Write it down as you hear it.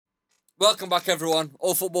Welcome back, everyone.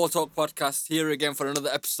 All Football Talk podcast here again for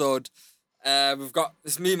another episode.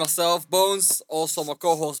 It's me, myself, Bones, also my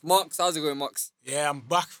co-host Mox. How's it going, Mox? Yeah, I'm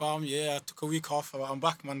back, fam. Yeah, I took a week off. I'm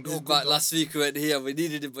back, man. This All is good, back. though. Last week we weren't here. We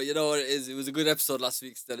needed it, but you know what it is. It was a good episode last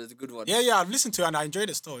week. Still, it was a good one. Yeah, I've listened to it and I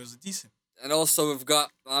enjoyed it still. It was decent. And also we've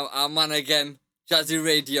got our man again, Jazzy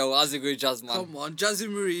Radio. How's it going, Jazz man? Come on, Jazzy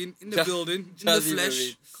Marine in the Ja- building, in the Jazzy flesh.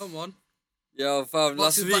 Marine. Come on. Yo, fam. Box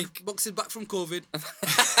Last is week, back, Box is back from COVID.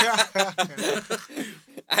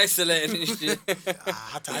 isolated and shit. I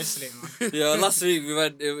had to isolate, man. Yeah, last week we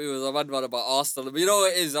went. It was a mad one about Arsenal, but you know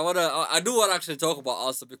what it is. I do want to actually talk about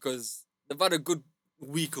Arsenal because they've had a good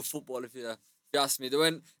week of football. If you ask me,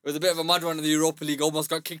 it was a bit of a mad one in the Europa League. Almost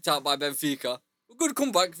got kicked out by Benfica. A good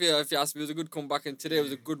comeback, if you ask me. It was a good comeback, and today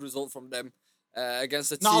was a good result from them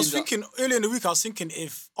against a team. Now, I was thinking earlier in the week, I was thinking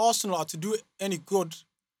if Arsenal are to do any good,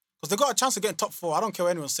 because they got a chance of getting top four. I don't care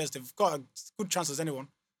what anyone says. They've got a good chance as anyone.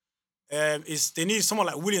 Is they need someone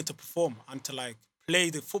like Willian to perform and to like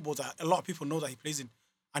play the football that a lot of people know that he plays in.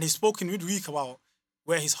 And he's spoken midweek about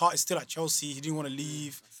where his heart is still at Chelsea. He didn't want to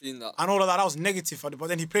leave. I've seen that. And all of that. That was negative for them. But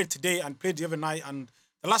then he played today and played the other night. And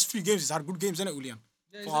the last few games, he's had good games, isn't it, Willian?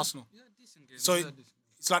 For Arsenal. Decent game. So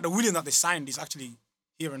it's like the Willian that they signed is actually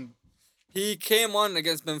here. And He came on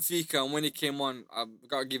against Benfica, and when he came on, I've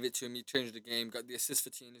got to give it to him. He changed the game, got the assist for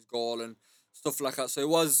Tina's goal and stuff like that. So it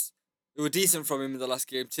was decent from him in the last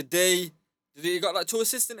game. Today, he got like 2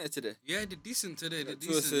 assists in it today? Yeah, they did decent today. They Yeah, did 2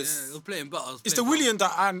 decent. assists. Yeah, they're playing better. it's the Willian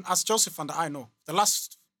that I'm, as Joseph fan, that I know. The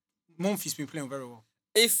last month he's been playing very well.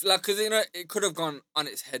 If, like, because, it could have gone on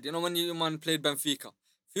its head. You know, when you man played Benfica.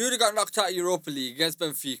 If you would have got knocked out of Europa League against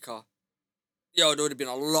Benfica, there would have been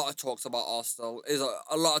a lot of talks about Arsenal. There's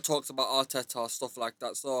a lot of talks about Arteta, stuff like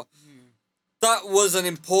that. So that was an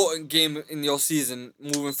important game in your season.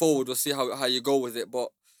 Moving forward, we'll see how you go with it. But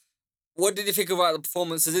what did you think about the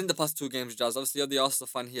performances in the past 2 games, Jazz? Obviously, you're the Arsenal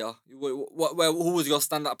fan here. Who was your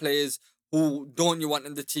standout players? Who don't you want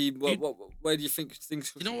in the team? Where do you think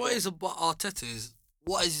things? You know what is about Arteta is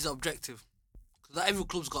what is his objective? Because like, every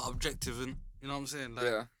club's got objective, and you know what I'm saying. Like,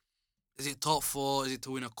 Yeah. is it top 4? Is it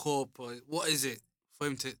to win a cup? Or what is it for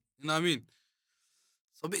him to? You know what I mean?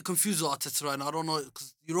 So I'm a bit confused with Arteta right now. I don't know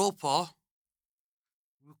because Europa,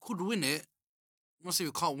 we could win it. I'm not saying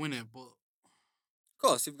we can't win it, but Of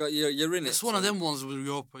course, you've got you're in it. it's one of them ones with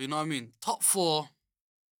Europa. You know what I mean? Top 4,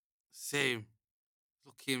 same.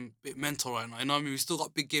 Looking a bit mental right now. You know what I mean? We still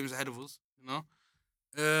got big games ahead of us. You know.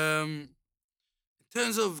 In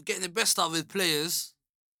terms of getting the best out of his players,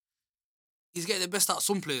 he's getting the best out of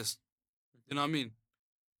some players. You know what I mean?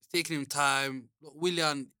 It's taking him time. Look,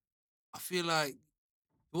 Willian, I feel like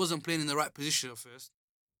he wasn't playing in the right position at first.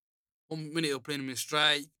 1 minute he was playing him in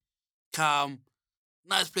strike, calm.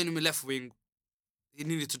 Now he's playing him in left wing. He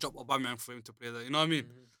needed to drop Aubameyang for him to play there. You know what I mean?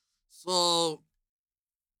 So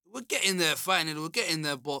we're getting there, finally. We're getting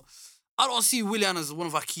there, but I don't see Willian as one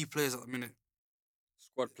of our key players at the minute.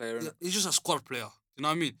 Squad player, innit? He's just a squad player. You know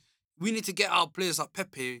what I mean? We need to get our players like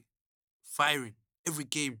Pepe firing every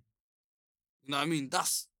game. You know what I mean?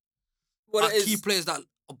 That's What our it key is, players that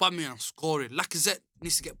Aubameyang scoring. Lacazette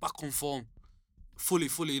needs to get back on form. Fully,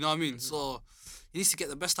 you know what I mean? So he needs to get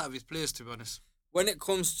the best out of his players, to be honest. when it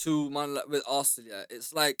comes to man like, with Arsenal, yeah,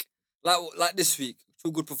 it's like this week,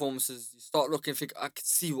 2 good performances. You start looking, think I can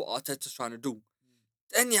see what Arteta's trying to do.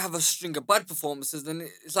 Then you have a string of bad performances. Then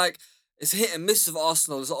it's like it's hit and miss of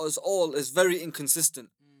Arsenal. It's very inconsistent.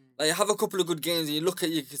 Like you have a couple of good games, and you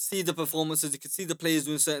can see the performances, you can see the players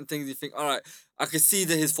doing certain things. You think, all right, I can see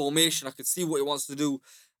his formation, I can see what he wants to do,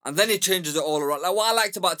 and then he changes it all around. Like what I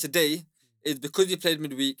liked about today is because he played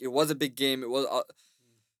midweek, it was a big game. It was.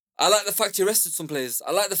 I like the fact he rested some players.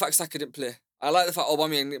 I like the fact Saka didn't play. I like the fact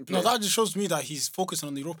Aubameyang didn't play. No, that just shows me that he's focusing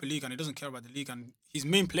on the Europa League and he doesn't care about the league. And his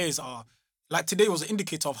main players are, like today was an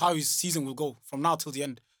indicator of how his season will go from now till the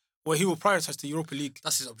end, where he will prioritize the Europa League.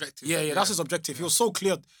 That's his objective. Yeah, that's his objective. He was so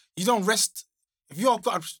clear. You don't rest. If you've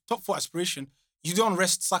got a top 4 aspiration, you don't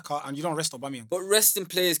rest Saka and you don't rest Aubameyang. But resting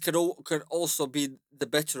players could also be the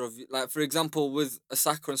better of you. Like, for example, with a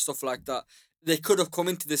Saka and stuff like that, they could have come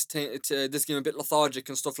into this this game a bit lethargic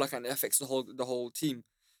and stuff like that, and it affects the whole team.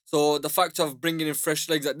 So the factor of bringing in fresh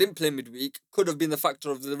legs that didn't play midweek could have been the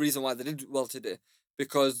factor of the reason why they did well today.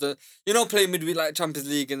 Because playing midweek like Champions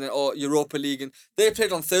League or Europa League, and they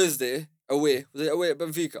played on Thursday away. Was it away at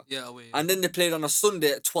Benfica? Yeah, away. And then they played on a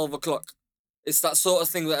Sunday at 12 o'clock. It's that sort of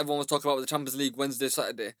thing that everyone was talking about with the Champions League Wednesday,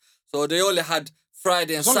 Saturday. So they only had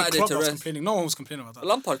Friday and It's only Saturday Klopp to that was rest. complaining. No one was complaining about that.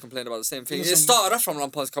 Lampard complained about the same thing. It Listen- started off from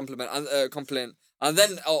Lampard's complaint, and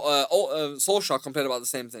then Solskjaer complained about the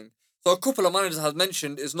same thing. So a couple of managers have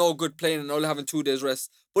mentioned it's no good playing and only having 2 days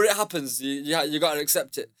rest, but it happens. You got to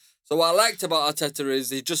accept it. So what I liked about Arteta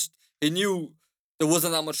is he knew there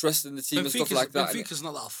wasn't that much rest in the team and stuff like that. Benfica's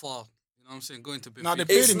not that far. You know what I'm saying? Going to Benfica. No, they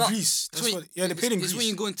played It's in not- Greece. It's That's when- what, yeah, they played in It's Greece. when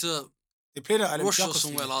you're going to They played at Russia or Olympiacos.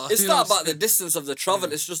 somewhere yeah. like that. It's You know not what I'm about the distance of the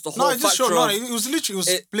travel. It's just the whole No, it's just factor sure. No, of it was literally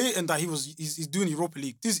it- blatant that he's doing Europa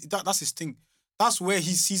League. That's his thing. That's where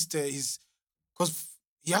he sees because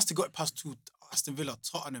he has to go past two: Aston Villa,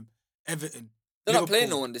 Tottenham, Everton. they're not playing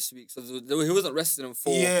no Liverpool. one this week, so he wasn't resting them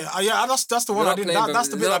for. Yeah, that's the one They're I not didn't. playing That's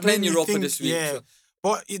the Bem- bit they're that not playing made me Europa think. this week, Yeah, so-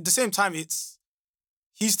 but at the same time,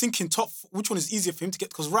 he's thinking which one is easier for him to get?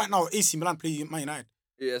 Because right now AC Milan play Man United,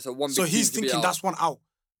 Yeah, so one. so big he's team to be thinking out. that's one out.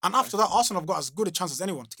 And after that, Arsenal have got as good a chance as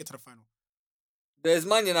anyone to get to the final. There's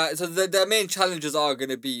Man United. So their main challenges are going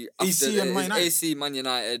to be AC after, and Man is United. AC, Man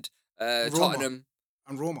United, Roma. Tottenham,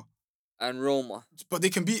 And Roma, and Roma. but they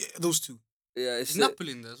can beat those two. Yeah, it's Is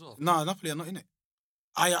Napoli in there as well? No, Napoli are not in it.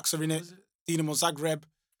 Ajax are in it. Is it? Dinamo Zagreb.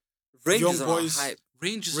 Rangers Young are boys. on hype.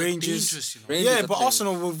 Rangers, Rangers. are dangerous, you know. Rangers Yeah, are but playing-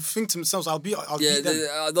 Arsenal will think to themselves, I'll beat Yeah,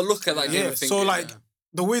 them. the look at that game. Yeah, I think, so like Yeah.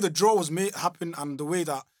 the way the draw was made happen and the way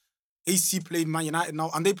that AC played Man United now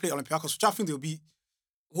and they play Olympiacos, which I think they'll beat.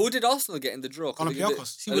 who did Arsenal get in the draw? 'Cause they did- Olympiacos.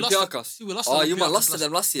 See, we lost- Olympiacos. see, we lost Oh, you might Olympiacos lost to last-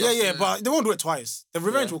 them last year. Yeah, Yeah. but they won't do it twice. The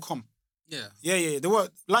revenge Yeah. will come. Yeah. Yeah. They were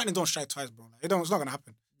Lightning don't strike twice, bro. Like, it's not gonna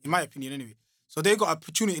happen, in my opinion, anyway. So they got an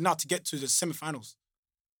opportunity now to get to the semi-finals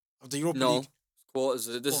of the Europa No, League. quarters.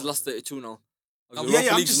 This is Quarters. last 32 now. Of Yeah, Europa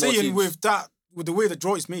Yeah, I'm League's just more saying teams. with the way the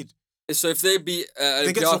draw is made. So if they beat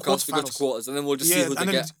They get to the Olympiacos, we go to quarterfinals. quarters, and then we'll just see Yeah, who and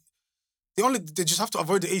they then get. they just have to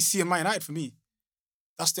avoid the AC and Man United for me.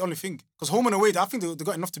 That's the only thing. Because home and away, I think they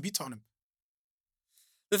got enough to beat Tottenham.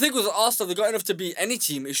 The thing with Arsenal, they got enough to beat any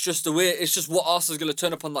team. It's just the way. It's just what Arsenal's going to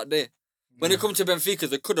turn up on that day. When it comes to Benfica,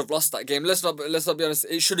 they could have lost that game. Let's not be honest.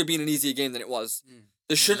 It should have been an easier game than it was.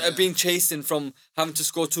 They shouldn't have been chasing from having to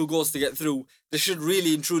score 2 goals to get through. They should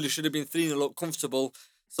really and truly should have been 3-0 up comfortable.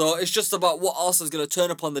 So it's just about what Arsenal's going to turn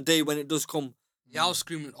up on the day when it does come. Yeah, I was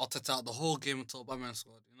screaming Arteta out the whole game until Batman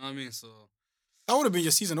scored. You know what I mean? So That would have been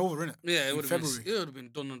your season over, innit? yeah, it In would have February. been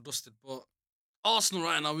done and dusted. But Arsenal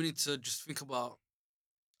right now, we need to just think about.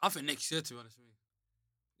 I think next year, to be honest with you.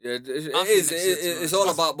 Yeah, it think is. next year too, It's right? all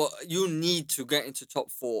about, but you need to get into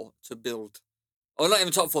top 4 to build. Or not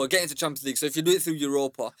even top 4, get into Champions League. So if you do it through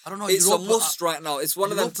Europa, I don't know. it's Europa, a must right now. It's one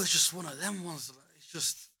of them. Europa's just one of them ones. Like, it's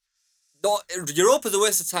just. No, Europa's a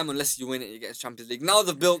waste of time unless you win it, you get into Champions League. Now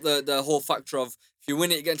they've built the whole factor of if you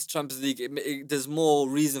win it, you get into Champions League, there's more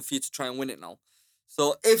reason for you to try and win it now.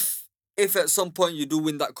 So if at some point you do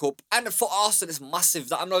win that cup, and for Arsenal it's massive.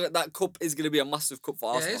 That cup is going to be a massive cup for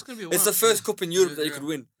Yeah, Arsenal. it's gonna be. It's one- the first cup in Europe that you Yeah. could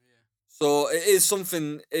win. So it is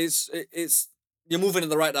something. It's you're moving in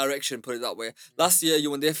the right direction. Put it that way. Last year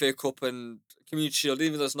you won the FA Cup and Community Shield.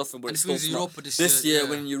 Even though it's nothing, but And it's if it was still small. Europa This year yeah.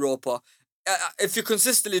 winning Europa. If you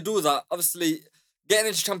consistently do that, obviously getting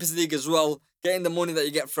into Champions League as well, getting the money that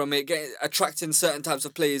you get from it, attracting certain types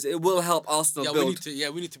of players, it will help Arsenal Yeah, build.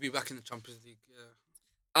 we need to be back in the Champions League. Yeah.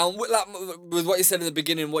 And with what you said in the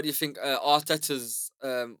beginning, what do you think Arteta's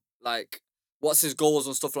like? What's his goals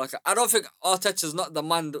and stuff like that? I don't think Arteta's not the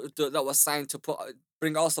man that was signed to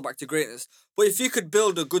bring Arsenal back to greatness. But if you could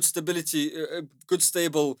build a good good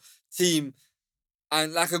stable team,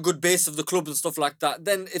 and like a good base of the club and stuff like that,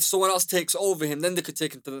 then if someone else takes over him, then they could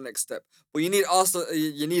take him to the next step. But you need Arsenal,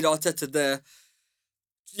 you need Arteta there.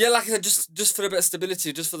 Yeah, like I said, just for a bit of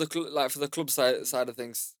stability, just for the for the club side of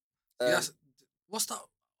things. Yes. What's that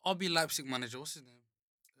RB Leipzig manager? What's his name?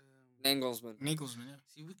 Nagelsmann. Nagelsmann, yeah.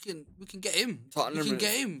 See, we can get him. Tottenham we can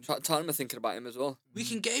get him. Tottenham are thinking about him as well. We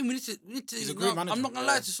can get him. We need to. He's a you great know, manager. I'm not gonna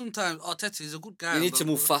Yeah. lie to you. Sometimes Arteta is a good guy. You need to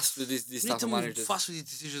but move fast with these We need type to of move managers. fast with these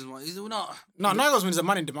decisions, man. We're not. No, Nagelsmann is a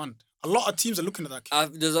man in demand. A lot of teams are looking at that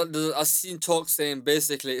kid. I've seen talk saying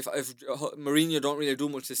basically if Mourinho don't really do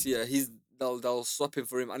much this year, they'll swap him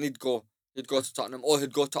for him and he'd go to Tottenham or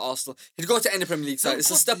he'd go to Arsenal. He'd go to any Premier League side. of It's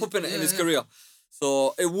a course, step up in his yeah. career.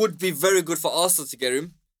 So it would be very good for Arsenal to get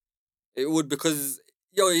him. It would because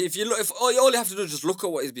if you look, if all you have to do is just look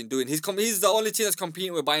at what he's been doing. He's the only team that's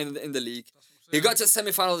competing with Bayern in the league. He got to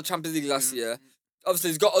semi-final of the Champions League last year. Obviously,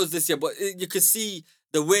 he's got us this year, but you could see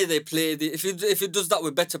the way they play. If he does that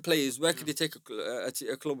with better players, where could he take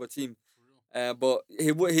a club or team? But he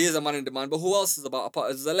is a man in demand. But who else is about?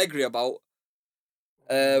 Apart is Allegri about,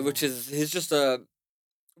 which is he's just a.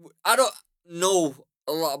 I don't know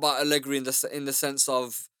a lot about Allegri in the sense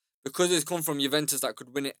of because he's come from Juventus that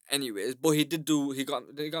could win it anyways. But he got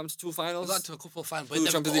him to 2 I finals. got to a couple of finals, but Two he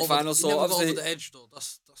never Champions got League over, finals, he so never got over obviously- the edge though.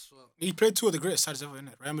 That's what. He played 2 of the greatest sides ever,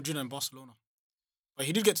 innit? Real Madrid and Barcelona. But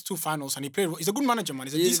he did get to 2 finals and he's a good manager, man.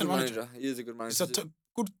 He's a He is decent good manager. He is a good He's manager.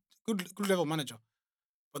 a good level manager.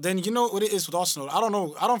 But then you know what it is with Arsenal. I don't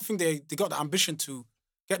know. I don't think they got the ambition to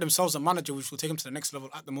get themselves a manager which will take them to the next level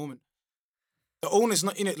at the moment. The owner's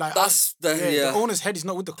not in it. Like That's the owner's head is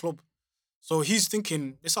not with the club. So he's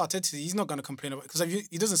thinking, this Arteta, he's not going to complain about it because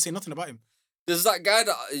he doesn't say nothing about him. There's that guy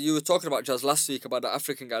that you were talking about, Jazz, last week about the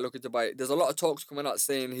African guy looking to buy it. There's a lot of talks coming out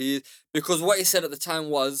saying because what he said at the time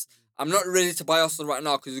was, I'm not ready to buy Arsenal right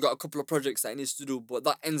now because he's got a couple of projects that he needs to do, but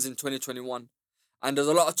that ends in 2021. And there's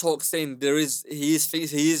a lot of talk saying he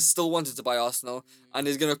is still wanting to buy Arsenal and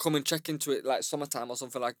he's gonna come and check into it like summertime or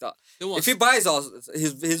something like that. If he buys us,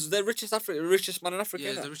 he's the richest man in Africa.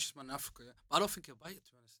 Yeah, he's the richest man in Africa. Yeah. But I don't think he'll buy it,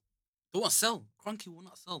 to be honest. They won't sell. Kroenke will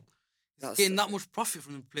not sell. He's getting that much profit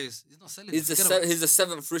from the players. He's not selling. He's the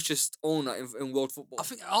seventh richest owner in world football. I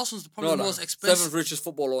think Arsenal's probably the most expensive. Seventh richest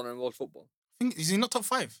football owner in world football. I think, is he not top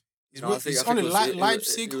 5? I He's only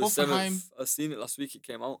Leipzig, Hoffenheim. I seen it last week. It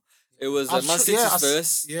came out. It was Man City's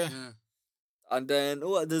first. Yeah. And then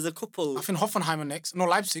there's a couple. I think Hoffenheim next. No,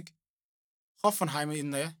 Leipzig. Hoffenheim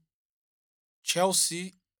in there.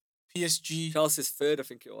 Chelsea, PSG. Chelsea's third, I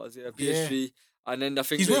think it was. Yeah, PSG. Yeah. And then I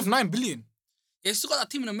think he's worth 9 billion. Yeah, he's still got that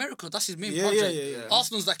team in America. That's his main project. Yeah.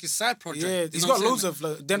 Arsenal's like his side project. Yeah, he's got loads of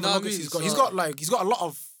Denver Nuggets. He's got a lot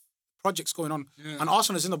of projects going on, and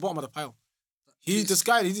Arsenal is in the bottom of the pile. He's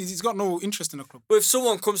got no interest in the club. But if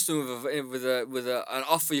someone comes to him with an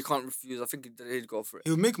offer you can't refuse, I think he'd go for it.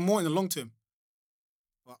 He'll make more in the long term.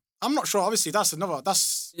 But I'm not sure. Obviously, you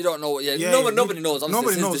don't know. Nobody knows. Obviously,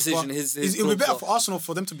 nobody knows. Decision. His it would be better for Arsenal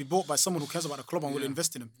for them to be bought by someone who cares about the club and will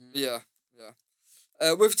invest in him. Yeah.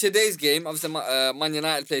 With today's game, obviously, Man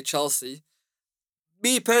United played Chelsea.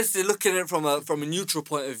 Me personally, looking at it from a neutral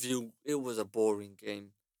point of view, it was a boring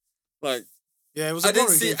game. Like. Yeah, it was. I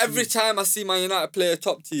didn't see every time I see Man United play a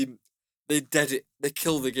top team, they dead it. They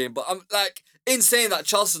kill the game. But I'm like, in saying that,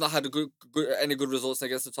 Chelsea's not had any good results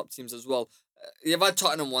against the top teams as well. You've had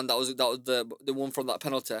Tottenham one that was the one from that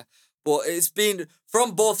penalty. But it's been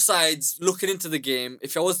from both sides looking into the game.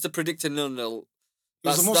 If I was to predict a 0-0,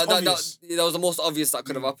 that was the most obvious that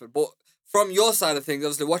could have happened. But from your side of things,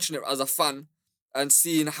 obviously watching it as a fan. And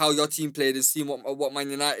seeing how your team played and seeing what Man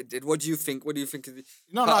United did, what do you think? What do you think of the...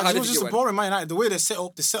 No, it was just a boring Man United. The way they set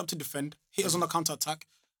up to defend, hit us on the counter-attack.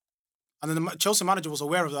 And then the Chelsea manager was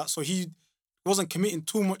aware of that, so he wasn't committing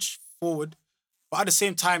too much forward. But at the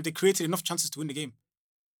same time, they created enough chances to win the game.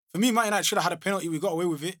 For me, Man United should have had a penalty. We got away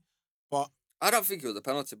with it. But I don't think it was a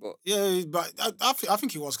penalty, but... Yeah, but I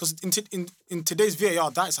think it was. Because in today's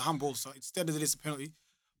VAR, that is a handball. So instead of it's a penalty.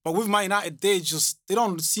 But with Man United, they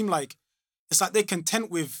don't seem like... It's like they're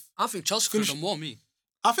content with... I think Chelsea could have done more,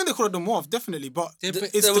 I think they could have done more, definitely, but they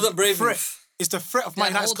wasn't brave enough. It's the threat of Man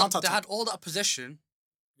United's counter-attack. They had all that possession.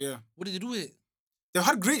 Yeah. What did they do with it? They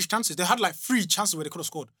had great chances. They had like 3 chances where they could have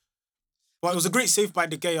scored. But it was a great save by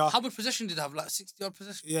De Gea. How much possession did they have? Like 60-odd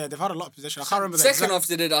possession? Yeah, they've had a lot of possession. I can't remember Second half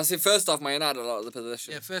they did. I say first half Man United had a lot of the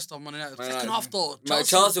possession. Yeah, first half Man United. Second half though,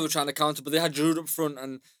 Chelsea were trying to counter, but they had Giroud up front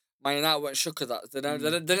and... Man United weren't shook at that. They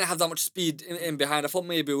didn't have that much speed in behind. I thought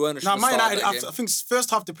maybe Werner should have started that game. I think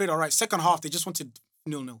first half they played all right. Second half they just wanted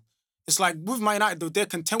 0-0. It's like with Man United though, they're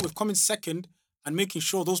content with coming second and making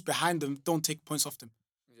sure those behind them don't take points off them.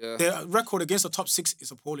 Yeah. Their record against the top 6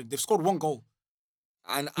 is appalling. They've scored 1 goal.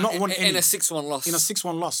 And not one in a 6-1 loss. In a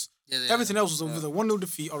 6-1 loss. Yeah, everything else was either a 1-0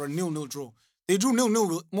 defeat or a 0-0 draw. They drew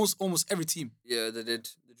 0-0 with almost every team. Yeah, they did.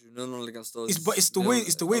 They drew 0-0 against those. It's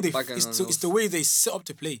the way they set up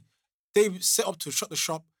to play. They set up to shut the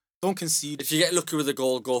shop, don't concede. If you get lucky with a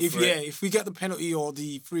goal, go for it. Yeah, if we get the penalty or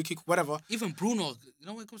the free kick, whatever. Even Bruno,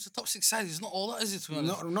 when it comes to top 6 sides, it's not all that, is it?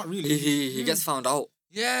 Not really. He gets found out.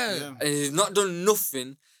 Yeah. And he's not done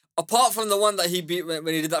nothing, apart from the one that he beat when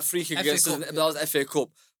he did that free kick against us, that was FA Cup.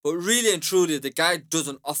 But really and truly, the guy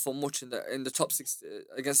doesn't offer much in the top 6,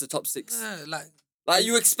 against the top 6. Yeah, like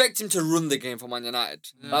you expect him to run the game for Man United.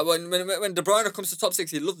 Yeah. Like when De Bruyne comes to top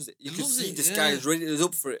 6, he loves it. You can see this guy is ready, is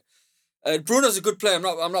up for it. Bruno's a good player.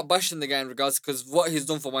 I'm not bashing the guy in regards because what he's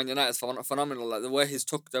done for Man United is phenomenal. Like the way he's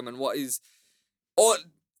took them and what he's,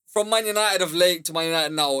 from Man United of late to Man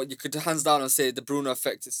United now, you could hands down and say the Bruno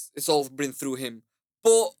effect. It's all been through him.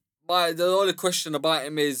 But the only question about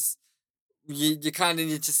him is you kind of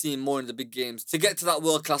need to see him more in the big games to get to that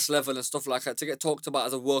world class level and stuff like that. To get talked about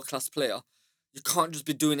as a world class player, you can't just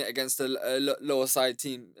be doing it against the lower side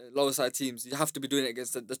teams. You have to be doing it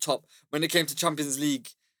against the top. When it came to Champions League.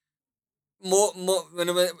 More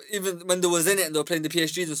even when they was in it and they were playing the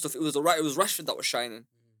PSGs and stuff, it was Rashford that was shining.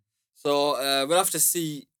 So we'll have to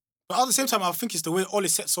see. But at the same time, I think it's the way Ole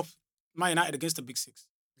sets up Man United against the big 6.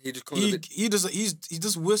 He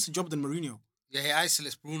does worse job than Mourinho. Yeah, he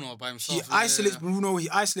isolates Bruno by himself. He isolates Bruno. He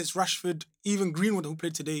isolates Rashford. Even Greenwood, who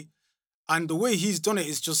played today. And the way he's done it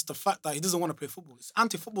is just the fact that he doesn't want to play football. It's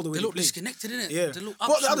anti-football the way They he look plays. disconnected, innit? Yeah. They look But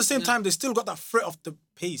at the same absolute- time, they still got that threat of the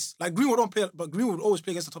pace. Like Greenwood don't play, but Greenwood always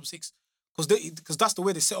play against the top six because that's the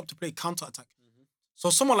way they set up to play counter attack. So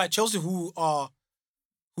someone like Chelsea who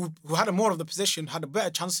had more of the possession, had the better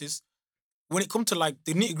chances. When it comes to like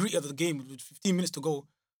the nitty gritty of the game with 15 minutes to go,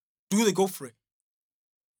 do they go for it?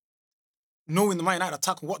 Knowing the Man United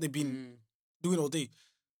attack and what they've been doing all day.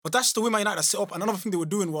 But that's the way Man United set up. And another thing they were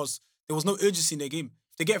doing was there was no urgency in their game.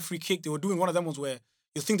 If they get a free kick, they were doing one of them ones where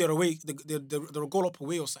you think they're away, they're a goal up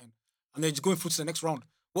away or something, and they're just going through to the next round.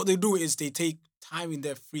 What they do is they take time in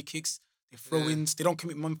their free kicks, they throw-ins, they don't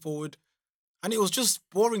commit man forward. And it was just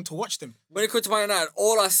boring to watch them. When it comes to Man United,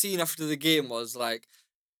 all I seen after the game was like,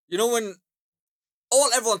 you know, when all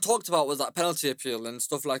everyone talked about was that penalty appeal and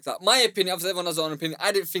stuff like that. My opinion, obviously everyone has their own opinion,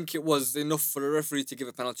 I didn't think it was enough for the referee to give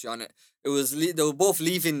a penalty on it. It was they were both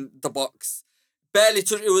leaving the box. Barely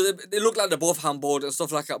touched. It looked like they both handballed and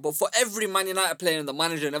stuff like that. But for every Man United player and the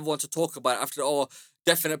manager and everyone to talk about it after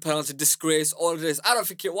definite penalty, disgrace, all of this, I don't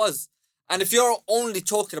think it was. And if you're only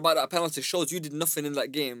talking about that penalty, shows you did nothing in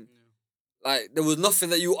that game. Like there was nothing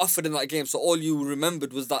that you offered in that game, so all you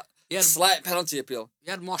remembered was that slight penalty appeal. He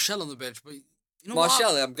had Martial on the bench, but you know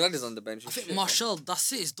Martial, what? I'm glad he's on the bench. I think Martial,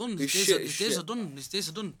 that's it. It's done. He's His shit, days, he's his days shit. are done. His days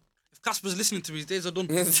are done. If Casper's listening to me, his days are done.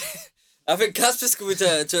 I think Casper's coming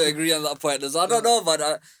to agree on that point. I don't know,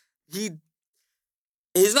 but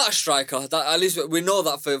he's not a striker. That at least we know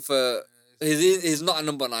that for he's not a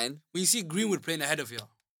number 9. When you see Greenwood playing ahead of you,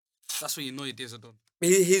 that's when you know your days are done.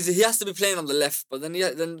 He has to be playing on the left, but then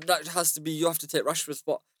that has to be you have to take Rashford's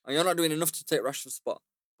spot, and you're not doing enough to take Rashford's spot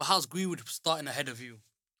But how's Greenwood starting ahead of you?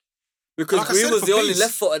 because Like I said, Greenwood's for the only pace.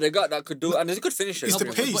 left footer they got that could do, and he's a good finisher. It's the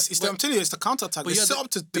but- pace. but- I'm telling you, it's the counter attack. They you're set the- up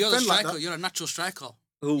to but you're the defend like striker. that. You're a natural striker.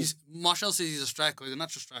 Who? Martial says he's a striker. He's a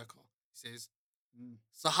natural striker. He says.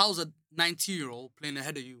 So how's a 19-year-old playing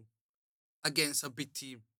ahead of you against a big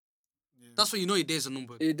team? That's when you know your days are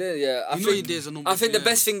numbered. He did, yeah. You know your days are numbered. I think yeah. the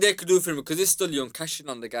best thing they could do for him, because he's still young, cash in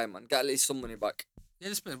on the guy, man. Get at least some money back. Yeah,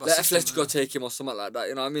 they spent about Let 60 Atletico million. take him or something like that.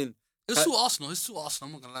 You know what I mean? It's suit Arsenal. It's suit Arsenal.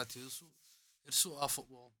 I'm not gonna lie to you. It's suit our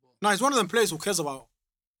football. But No, he's one of them players who cares about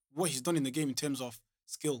what he's done in the game in terms of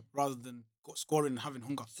skill rather than scoring and having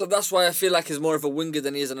hunger. So that's why I feel like he's more of a winger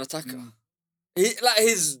than he is an attacker. He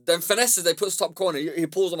the finesses they put top corner, he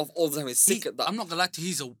pulls them off all the time. He's sick at that. I'm not gonna lie to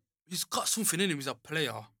you. He's got something in him. He's a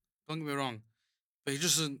player. Don't get me wrong, but he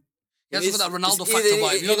just doesn't. He hasn't got that Ronaldo it's factor either-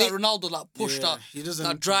 about him. You know it- that Ronaldo like push Yeah, that he doesn't-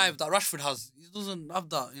 that drive that Rashford has. He doesn't have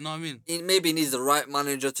that. You know what I mean? He maybe needs the right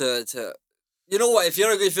manager to. You know what? If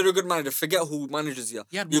you're a good manager, forget who manages you.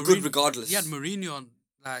 He had You're Mourinho- good regardless. He had Mourinho on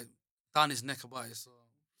like down his neck about it. So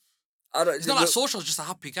I don't. it's not like Solskjaer's just a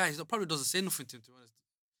happy guy. He probably doesn't say nothing to him. To be honest.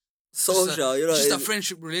 Solskjaer, you know. Just a it's-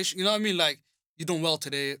 friendship relation. You know what I mean? Like you done well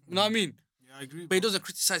today. You know what I mean? Yeah, I agree. But he doesn't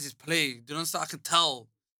criticize his play. Do you understand? I can tell.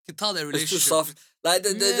 Their It's too relationship. soft. Like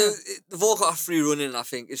they've all got a free running. I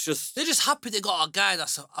think it's just. They're just happy they got a guy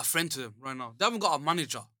that's a friend to them right now. They haven't got a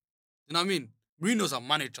manager. You know what I mean? Mourinho's a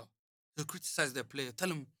manager. He'll criticize their player. Tell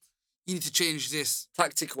him you need to change this.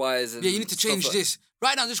 Tactic wise, Yeah, you need to change this.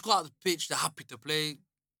 Right now, just go out the pitch. They're happy to play.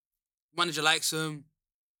 Manager likes them.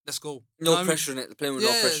 Let's go. You know No what I mean? pressure in it. They're playing with no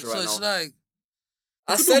pressure so right it's now. like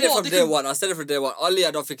I could said do it more. from They day can- one. I said it from day one. Oli,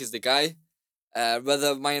 I don't think is the guy.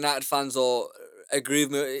 Whether Man United fans or agree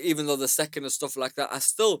with me, even though they're second and stuff like that,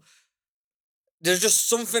 there's just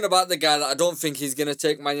something about the guy that I don't think he's gonna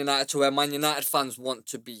take Man United to where Man United fans want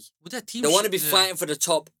to be. with their team. They want to be yeah. fighting for the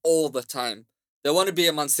top all the time. They want to be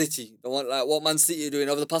a Man City. They want like what Man City are doing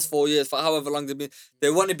over the past 4 years for however long they've been. They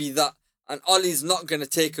want to be that, and Ollie's not gonna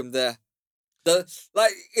take them there.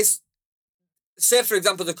 It's say for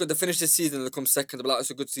example they could finish this season and they come second. They'll be like it's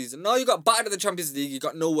a good season. No, you got battered in the Champions League. You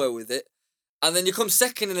got nowhere with it, and then you come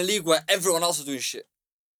second in a league where everyone else is doing shit.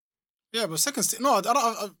 Yeah, but no, I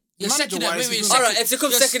don't. You're second. manager-wise, Wait, he's second. doing- All right, if they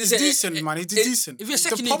come Yes, second, He's it's decent, man. He's decent. If you're The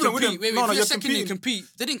second, you problem with compete. him- Wait, no, if no, you're you're second, you competing.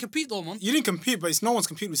 compete. They didn't compete though, man. You didn't compete, but it's no one's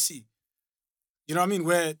competing with City. You know what I mean?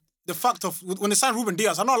 Where the fact of when they signed Ruben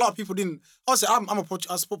Diaz, I know a lot of people didn't. Obviously,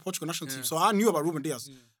 I support Portugal national team, so I knew about Ruben Diaz.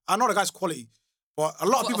 I know the guy's quality, but a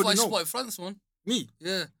lot of people I didn't know. supported France, man. Me,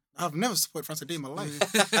 Yeah. I've never supported France a day in my life.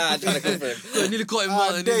 I'm trying to come for him. I nearly caught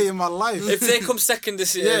him. A day in my life. If they come second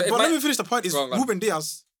this year, Yeah, if but Man- let me finish the point. Is Go on, man. Ruben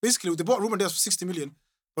Diaz? Basically, they bought Ruben Diaz for 60 million,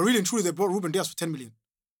 but really and truly, they bought Ruben Diaz for 10 million.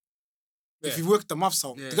 If you work the maths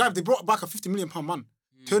out, the guy they brought back a 50 million pound man,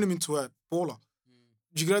 turned him into a baller.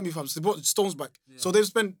 Do you get me, fam? So they brought Stones back. So they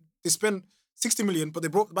spent 60 million, but they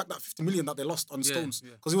brought back that 50 million that they lost on Stones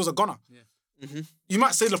because he was a gunner. You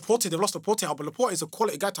might say Laporte, they've lost Laporte out, but Laporte is a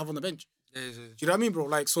quality guy to have on the bench. Yeah. Do you know what I mean, bro?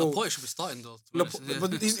 Like, so Laporte should be starting though. to be honest, yeah.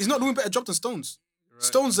 but he's not doing a better job than Stones.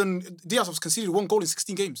 Stones and Diaz have conceded 1 goal in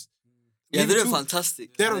 16 games. Yeah, Maybe they're doing two.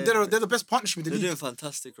 fantastic. They're the best partnership in the They're league. doing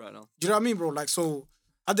fantastic right now. Do you know what I mean, bro? Like, so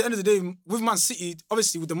at the end of the day, with Man City,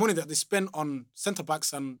 obviously with the money that they spend on centre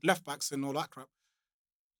backs and left backs and all that crap,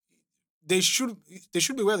 they should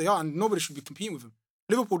be where they are, and nobody should be competing with them.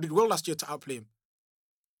 Liverpool did well last year to outplay him,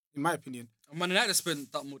 in my opinion. And Man United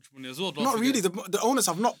spent that much money as well. Not really. The owners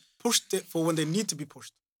have not pushed it for when they need to be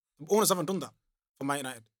pushed. The owners haven't done that for Man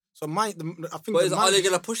United. So I think. But are they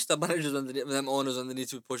gonna push the managers and them owners when they need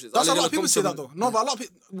to push it? That's a lot of people say that though. No, but a lot of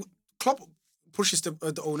people. Klopp pushes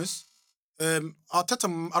the owners.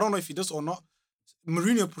 Arteta, I don't know if he does or not.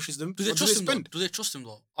 Mourinho pushes them. Do they trust him? Do they trust him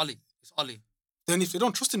though? Ali, it's Ali. Then if they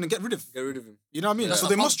don't trust him, then get rid of him. Get rid of him. You know what I mean? Yeah. So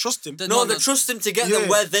they must trust him. No, they trust him to get them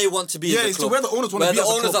where they want to be. Yeah, in the it's club. to where the owners want to be. Where the as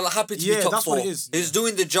a owners club. are happy to be top that's 4. what it is. He's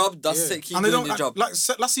doing the job. That's it. Keep and they doing don't the job. like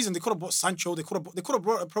last season. They could have bought Sancho. They could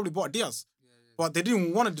have probably bought Diaz, but they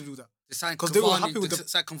didn't want to do that. Because they were happy with the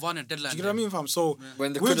Cavani deadline. Do you know what I mean, fam? So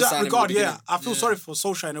when they with that regard, yeah, I feel sorry for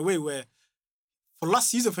Solskjaer in a way where for last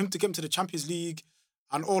season for him to get him to the Champions League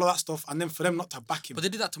and all of that stuff, and then for them not to back him. But they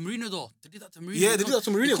did that to Mourinho though. Yeah, they did that to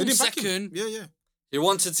Mourinho. They didn't back second. him. Yeah. He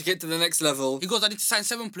wanted to get to the next level. He goes, I need to sign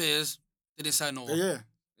 7 players. They didn't sign no one.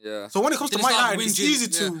 Yeah. So when it comes to Man United, it's easy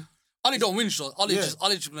to. Oli don't win, so Oli's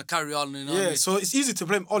just gonna carry on. You know what I mean? So it's easy to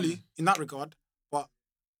blame Oli in that regard, but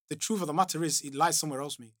the truth of the matter is, it lies somewhere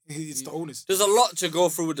else, mate. It's the owners. There's a lot to go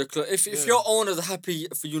through with the club. If your owners are happy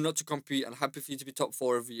for you not to compete and happy for you to be top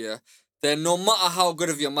 4 every year, then no matter how good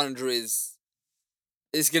of your manager is,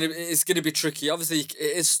 it's gonna be tricky. Obviously,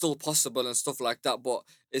 it is still possible and stuff like that, but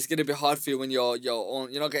it's gonna be hard for you when you're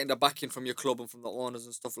not getting the backing from your club and from the owners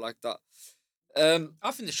and stuff like that.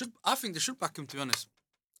 I think they should back him, to be honest.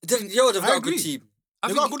 They've got a good team.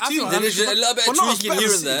 They've got a good team. There's a little bit of tweaking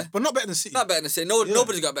here and there, but not better than City. Not better than City.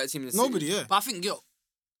 Nobody's got a better team than City. Nobody, yeah. But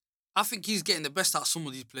I think he's getting the best out of some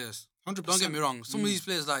of these players. 100%. Don't get me wrong. Some of these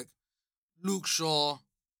players like Luke Shaw,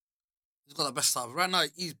 he's got the best out of. Right now,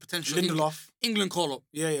 he's potentially Lindelof. England call up.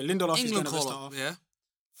 Yeah, Lindelof. England is the best call out up. of. Yeah.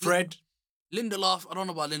 Fred. Lindelof, I don't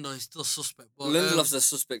know about Lindelof. He's still suspect. But, Lindelof's a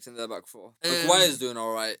suspect in their back 4. Maguire's doing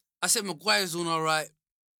all right. I said Maguire's doing all right.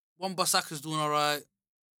 Wan-Bissaka's doing all right.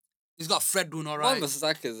 He's got Fred doing all right.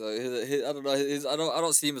 Wan-Bissaka's, I don't know. I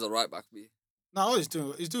don't see him as a right back. No, he's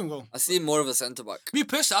doing well. I see him more of a centre back. Me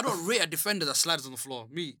personally, I don't rate a defender that slides on the floor.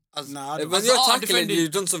 Me, when you're tackling,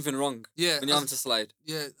 you've done something wrong. Yeah, when you have to slide.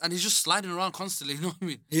 Yeah, and he's just sliding around constantly. You know what I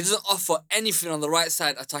mean? He doesn't offer anything on the right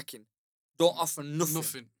side attacking. Don't offer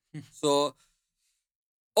nothing. So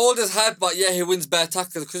all this hype about he wins bare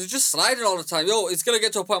tackles because he's just sliding all the time. Yo, it's gonna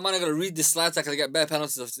get to a point, man. I'm gonna read this slide tackle and get bare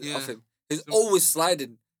penalties off him. He's always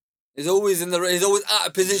sliding. He's always he's always out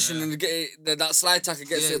of position and that slide tackle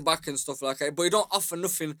gets it back and stuff like that. But he don't offer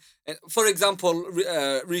nothing. And for example,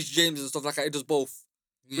 Reece James and stuff like that, he does both.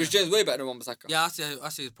 Yeah. Reece James way better than Wan-Bissaka. Yeah, I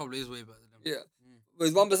say it probably is way better than him. Yeah.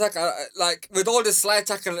 With Wan-Bissaka, like with all this slide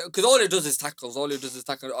tackle, because all he does is tackles. All he does is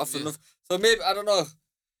tackle. Offer enough. So maybe I don't know.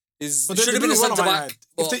 He should have been a centre back.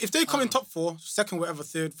 If they come in top 4, second, whatever,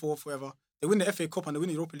 third, fourth, whatever, they win the FA Cup and they win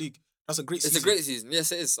the Europa League. That's a great season. It's a great season.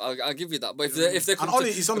 Yes, it is. I'll give you that. But if they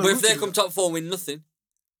come top 4 and win nothing,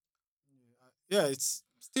 yeah, it's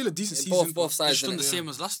still a decent season. Both sides. It's done the same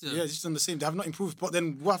as last year. Yeah, it's done the same. They have not improved. But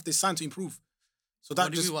then what have they signed to improve? So that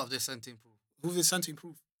what do you mean what have they signed to improve? Who have they signed to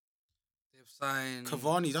improve? They've signed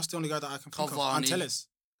Cavani. That's the only guy that I can think of. And Telles.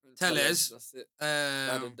 That's it.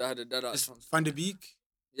 Van de Beek.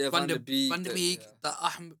 Yeah, Van de Beek. Van de Beek.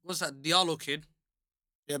 What's that Diallo kid?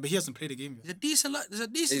 Yeah, but he hasn't played a game yet. He's a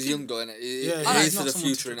decent. He's young though, innit? He's for the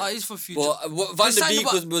future. He's for future. But Van de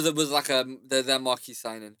Beek was like their marquee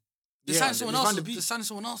signing. They signed someone else. They signed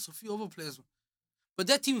someone else. A few other players. But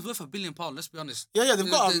their team's worth £1 billion. Let's be honest. Yeah, they've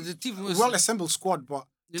got a well-assembled squad, but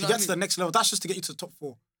to get to the next level, that's just to get you to the top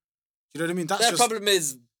 4. Do you know what I mean? Their problem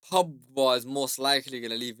is Pogba is most likely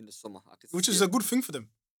going to leave in the summer. Which is a good thing for them.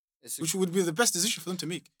 Which would be the best decision for them to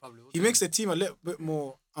make. He makes their team a little bit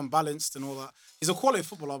more unbalanced and all that. He's a quality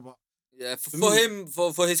footballer, but yeah, for him,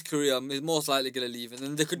 for his career, he's most likely going to leave, and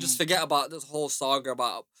then they could just forget about this whole saga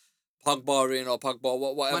about Pogba or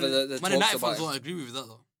Pogba, whatever the talks United about. fans won't agree with that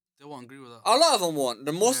though. They won't agree with that. A lot of them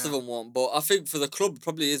won't. Most of them won't. But I think for the club, it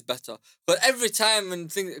probably is better. But every time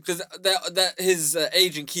and thing, because his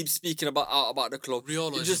agent keeps speaking about the club.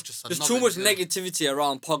 Riolo is just there's too much negativity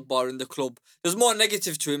around Pogba in the club. There's more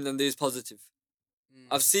negative to him than there is positive.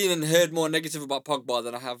 I've seen and heard more negative about Pogba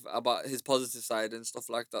than I have about his positive side and stuff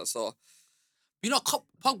like that. So, you know,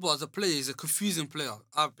 Pogba as a player is a confusing player.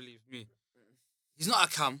 I believe me. He's not a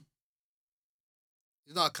cam.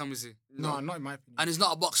 He's not a cam, is he? No, not in my opinion. And he's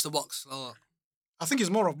not a box to box. I think he's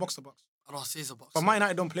more of box to box. I don't say he's a box. But Man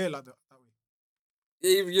United don't play like that way.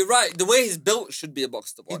 You're right. The way he's built should be a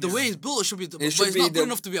box to box. The way he's built, it should be. But should he's be not the- good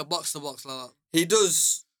enough to be a box to box like that. He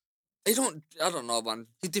does. I don't know, man.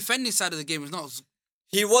 His defending side of the game is not.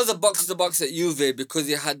 He was a box to box at Juve because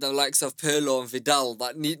he had the likes of Pirlo and Vidal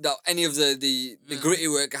that any of the gritty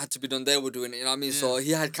work had to be done. They were doing it. You know what I mean? So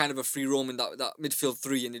he had kind of a free roam in that midfield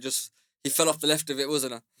three, and he fell off the left of it,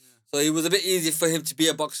 wasn't it? So it was a bit easy for him to be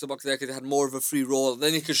a box to box there because he had more of a free role.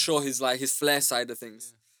 Then he could show his flair side of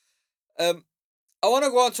things. I want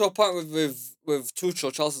to go on to a point with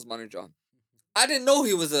Tuchel, Chelsea's manager. I didn't know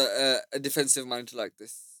he was a defensive manager like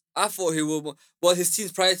this. I thought he would. Well, his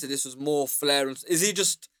teams prior to this was more flair. Is he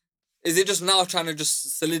just now trying to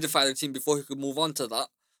just solidify the team before he could move on to that,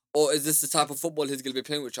 or is this the type of football he's going to be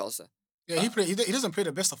playing with Chelsea? Yeah, he doesn't play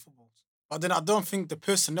the best of football. But then I don't think the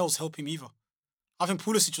personnel's help him either. I think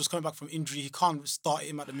Pulisic was coming back from injury. He can't start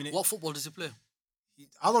him at the minute. What football does he play?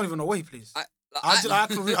 I don't even know what he plays. I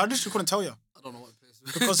literally couldn't tell you. I don't know what he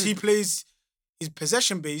plays. Because he plays, he's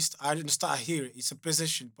possession based. I understand, I hear it. It's a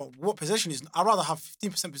possession. But what possession is, I'd rather have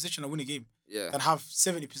 15% possession and win a game than have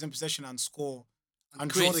 70% possession and score and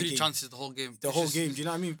draw create the 3 game. chances the whole game. The whole game. Do you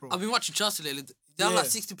know what I mean, bro? I've been watching Chelsea lately. They have like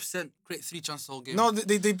 60% create 3 chances the whole game. No,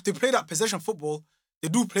 they play that possession football. They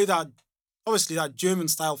do play that, obviously, that German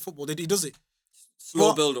style football. He does it.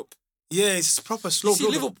 Slow build up. Yeah, it's proper slow you see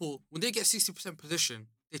build up. Liverpool, when they get 60% possession,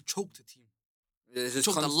 they choke the team. Yeah, it's just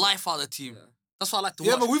Choke the constant. life out of the team. Yeah. That's what I like to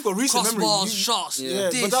Yeah, watch. but we've got recent memory. Crossbars, shots. Yeah,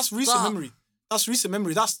 this, but that's recent that. memory. That's recent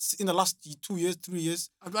memory. That's in the last 2 years, 3 years.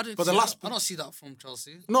 I'd rather But the see last- that. I don't see that from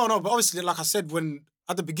Chelsea. No, but obviously, like I said, when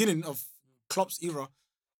at the beginning of Klopp's era,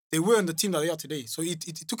 they weren't the team that they are today. So it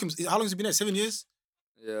took him. How long has he been there? 7 years.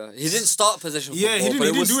 Yeah, he didn't start possession Yeah, football, he didn't. but He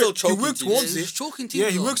it didn't was do still it. He choking worked teams. towards Yeah, it. he's choking teams. Yeah,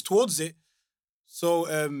 he though. works towards it. So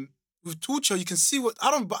with Tuchel, you can see what I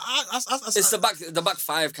don't. But It's the back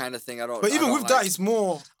five kind of thing. I don't. But I even don't with like. that, it's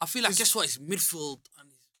more. I feel like, guess what? It's midfield. And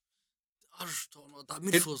I just don't know. That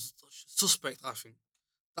midfield's suspect, I think.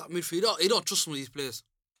 That midfield, he don't trust some of these players.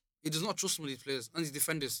 He does not trust some of these players. And his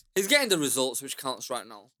defenders. He's getting the results, which counts right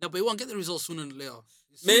now. No, but he won't get the results sooner than later.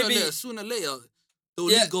 Maybe- Sooner or later,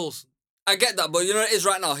 they'll Yeah. need goals. I get that, but you know what it is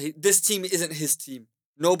right now. This team isn't his team.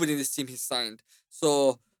 Nobody in this team he's signed.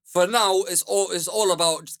 So for now, it's all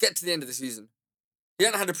about just get to the end of the season. He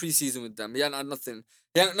hadn't had a preseason with them. He hadn't had nothing.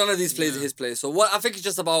 None of these players are his players. So what I think it's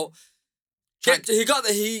just about. He got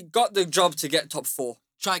the job to get top 4,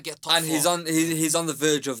 Try to get top and 4. he's on the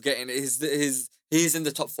verge of getting it. He's in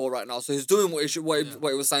the top 4 right now, so he's doing what he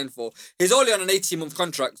was signed for. He's only on an 18-month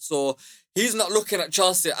contract, so he's not looking at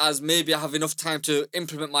Chelsea as maybe I have enough time to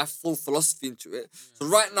implement my full philosophy into it. So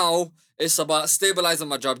right now, it's about stabilising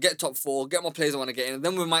my job, get top 4, get my players I want to get in, and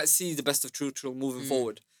then we might see the best of Tuchel moving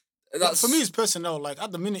forward. For me, it's personnel. Like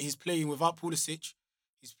at the minute, he's playing without Pulisic.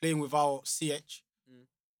 He's playing without CH.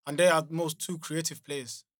 And they are the most 2 creative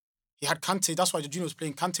players. He had Kante. That's why Jorginho was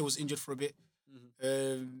playing. Kante was injured for a bit.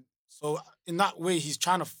 So in that way, he's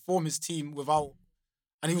trying to form his team without,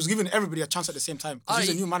 and he was giving everybody a chance at the same time because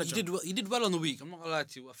he's a new manager. He did well on the week. I'm not gonna lie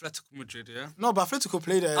to you. Atletico Madrid, yeah. No, but Atletico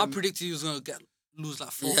played. I predicted he was gonna lose like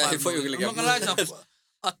 4 or 5. I thought you were gonna I'm not gonna lie to you.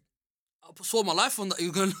 I swore my life on that he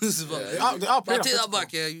was gonna lose. But, They are but I playing take that Atletico.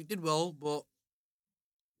 back. Yeah, you did well, but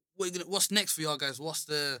what's next for y'all guys? What's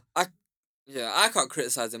the? I can't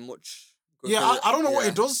criticise him much. Yeah, I don't know what he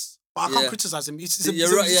Yeah. does, but I can't Yeah. criticize him. It's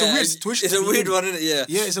You're a right, weird situation. It's to a be weird in. one, isn't it? Yeah.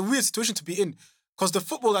 Yeah, it's a weird situation to be in because the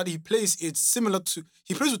football that he plays is similar to.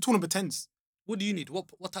 He plays with 2 number 10s. What do you need? What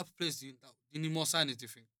type of players do you need? Do you need more signings? Do you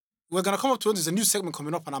think? We're gonna come up to it. There's a new segment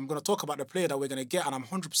coming up, and I'm gonna talk about the player that we're gonna get, and I'm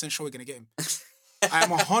 100% sure we're gonna get him.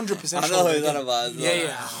 I'm 100% I sure. know we're who he's gonna on get him. about as well.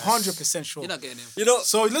 Yeah, 100% sure. You're not getting him. You know,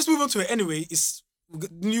 So let's move on to it anyway. The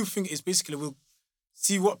new thing is basically we'll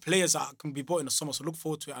see what players can be bought in the summer. So look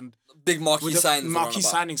forward to it. And big marquee with the signings. marquee are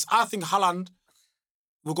on about. signings, I think Haaland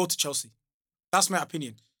will go to Chelsea. That's my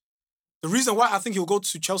opinion. The reason why I think he'll go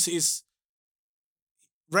to Chelsea is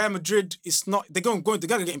Real Madrid is not. They're gonna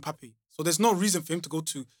get Mbappe. So there's no reason for him to go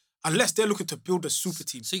to unless they're looking to build a super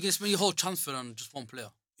team. So you can spend your whole transfer on just one player.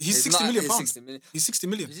 He's It's 60 not- million it's pounds. 60 million. He's 60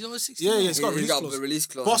 million. Is he over 60? Yeah, he's got a He's release got clause. a release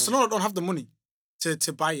clause. Barcelona don't have the money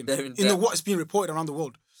to buy him. They're in You know debt. what's being reported around the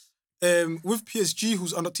world. With PSG,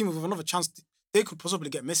 who's on the team with another chance, they could possibly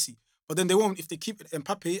get Messi. But then they won't, if they keep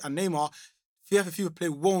Mbappe and Neymar, FIFA play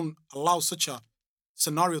won't allow such a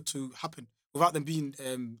scenario to happen without them being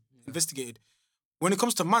investigated. When it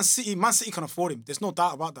comes to Man City can afford him. There's no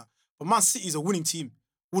doubt about that. But Man City is a winning team.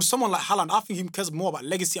 Would someone like Haaland, I think he cares more about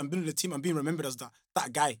legacy and building the team and being remembered as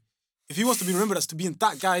that guy. If he wants to be remembered as to being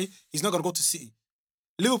that guy, he's not going to go to City.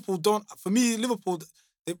 Liverpool don't, for me,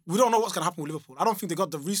 we don't know what's going to happen with Liverpool. I don't think they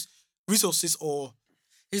got the resources or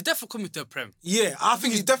He's definitely coming to a Prem. Yeah, I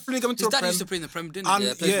think he's definitely coming to His a dad Prem. used to play in the Prem, didn't And- he?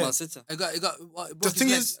 Yeah, played yeah. for Man City. The thing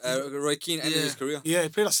is- Roy Keane ended Yeah. his career. Yeah, he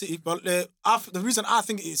played at City, but the reason I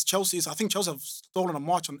think it's Chelsea is I think Chelsea have stolen a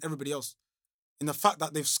march on everybody else. In the fact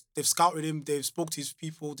that they've scouted him, they've spoke to his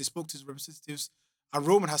people, they spoke to his representatives, and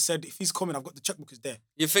Roman has said if he's coming, I've got the checkbook is there.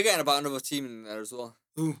 You're forgetting about another team in there as well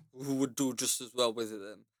Who? who would do just as well with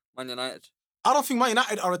it. Man United. I don't think Man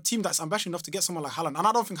United are a team that's ambitious enough to get someone like Haaland, and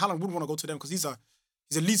I don't think Haaland would want to go to them because he's a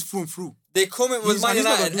Leeds through and through. They come in with He's Man not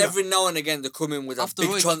gonna United do that. every now and again. They come in with a after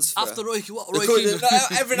big Roy, transfer. After Roy, what They Roy come-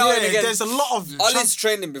 Keane? every now and again. there's a lot of Ollie's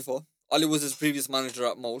trained him before. Ollie was his previous manager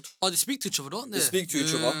at Mold. Oh, they speak to each other, don't they? They speak to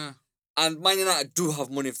each other. And Man United do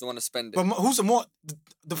have money if they want to spend it. But who's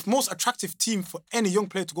the most attractive team for any young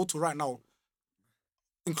player to go to right now,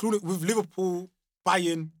 including with Liverpool,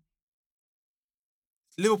 Bayern,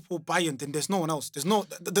 then there's no one else. There's no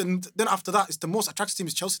then after that, it's the most attractive team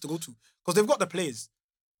is Chelsea to go to because they've got the players.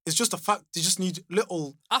 It's just a fact they just need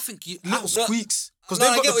little I think squeaks because No,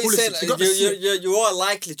 I they've get got the what you're saying. Pulisic. They got the You are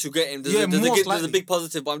likely to get him. There's, Yeah, most there's a likely. big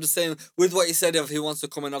positive, but I'm just saying, with what he said, if he wants to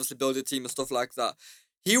come and obviously build a team and stuff like that,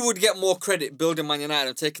 he would get more credit building Man United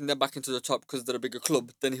and taking them back into the top because they're a bigger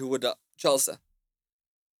club than he would at Chelsea.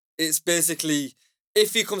 It's basically,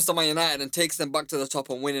 if he comes to Man United and takes them back to the top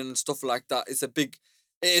and winning and stuff like that, it is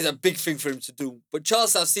a big thing for him to do. But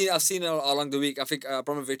Chelsea, I've seen it along the week. I think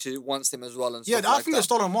Abramovich wants him as well and Yeah, stuff I like think that. they're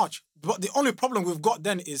stolen March. But the only problem we've got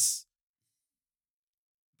then is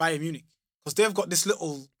Bayern Munich because they've got this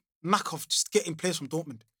little knack of just getting players from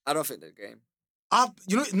Dortmund. I don't think they're game. I'm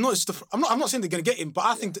not saying they're gonna get him, but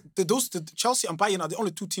I think the Chelsea and Bayern are the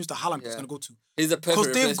only two teams that Haaland is Yeah. gonna go to. He's a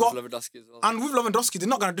perfect they've replacement for got- Lewandowski as well. And with Lewandowski, they're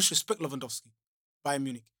not gonna disrespect Lewandowski, Bayern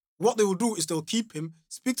Munich. What they will do is they'll keep him,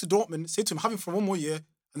 speak to Dortmund, say to him, have him for one more year,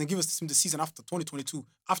 and then give us him the season after 2022,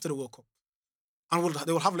 after the World Cup, and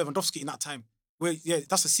they will have Lewandowski in that time.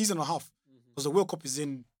 That's a season and a half because the World Cup is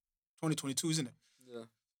in 2022, isn't it? Yeah.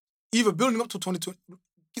 Either building up to 2020,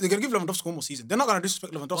 they're gonna give Lewandowski one more season. They're not gonna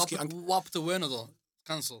disrespect Lewandowski. What happened to Werner though?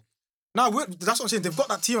 Cancel. Now, that's what I'm saying. They've got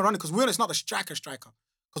that team around it because Werner's not a striker.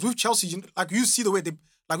 Because with Chelsea, you see the way they,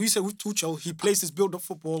 like we said with Tuchel, he plays this build-up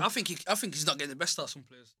football. I think he's not getting the best out of some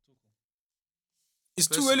players. It's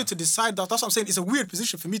too early to decide that. That's what I'm saying. It's a weird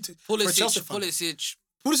position for me for a Chelsea fan. Pulisic.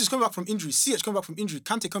 Pulisic is coming back from injury. CH coming back from injury.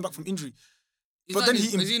 Kante coming back from injury. Is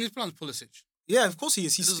he in his plans, Pulisic? Yeah, of course he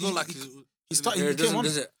is. It doesn't look like he he's. started. Yeah, He it came doesn't, on.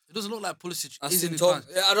 does it? It doesn't look like Pulisic I've is in seen his talk.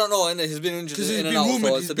 plans. I don't know, innit? He's been injured 'Cause in he's and been out. rumoured,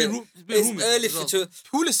 So he's it's a been bit. ru- he's been It's rumoured early as well. to.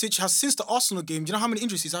 Pulisic has since the Arsenal game. Do you know how many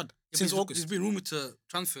injuries he's had since August? He's been rumoured to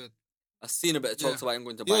transfer. I've seen a bit of talks Yeah. about him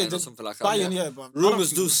going to Yeah, Bayern the- or something like that. Bayern, yeah, but I don't Rumors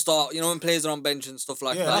think do so. start, when players are on bench and stuff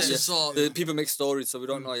like Yeah, that. that's Yeah. just- So People make stories, so we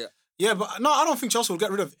don't know yet. Yeah, but no, I don't think Chelsea will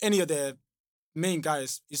get rid of any of their main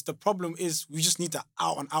guys. The problem is we just need the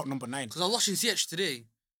out and out number 9. because I was watching Ziyech today,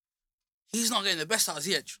 he's not getting the best out of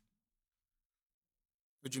Ziyech.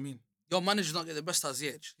 What do you mean? Your manager's not getting the best out of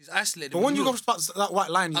Ziyech. He's isolated. But when you go past that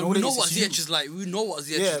white line, you and know we know it's what just you. Ziyech is like. We know what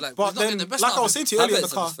Ziyech Yeah, is like. but he's not getting then, the best like out I of was him. saying to you earlier in Havertz,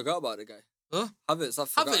 the I car, just forgot about the guy. Huh? Havertz, I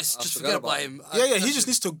forgot. Havertz, I just forgot forget about him. yeah, he just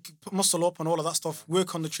needs to muscle up and all of that stuff,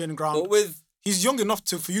 work on the training ground. But with He's young enough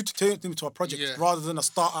for you to take him to a project Yeah. rather than a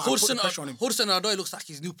starter and put Hudson the pressure on him. Odoi looks like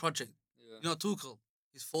his new project. Yeah. You know, Tuchel.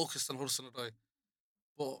 He's focused on Hudson Odoi.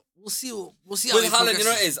 But we'll see. We'll see how with he Haaland, you know what it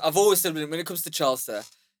progresses. is? I've always said when it comes to Chelsea,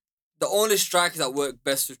 the only strikers that work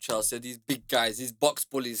best with Chelsea are these big guys, these box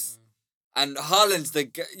bullies. And Haaland's the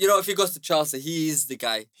guy. If he goes to Chelsea, he is the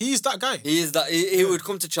guy. He's that guy. He is that. He would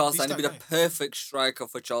come to Chelsea He's and he'd be that the guy. perfect striker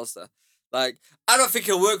for Chelsea. Like, I don't think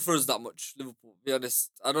he'll work for us that much, Liverpool, to be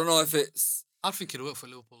honest. I don't know if it's... I think he'll work for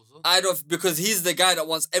Liverpool as well. I don't... Because he's the guy that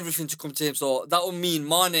wants everything to come to him. So that would mean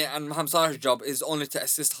Mane and Mohamed Salah's job is only to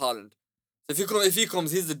assist Haaland. So if he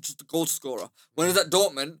comes, he's just the goal scorer. When he's at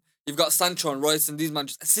Dortmund, you've got Sancho and Royce and these men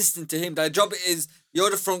just assisting to him. Their job is,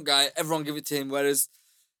 you're the front guy, everyone give it to him. Whereas...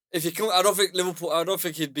 If he come, I don't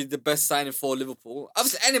think he'd be the best signing for Liverpool.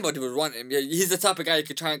 Obviously, anybody would want him. Yeah, he's the type of guy you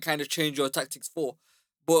could try and kind of change your tactics for.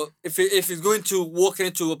 But if he's going to walk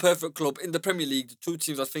into a perfect club in the Premier League, the two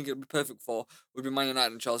teams I think it'd be perfect for would be Man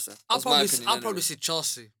United and Chelsea. I'll That's my probably opinion. I'll anyway. probably say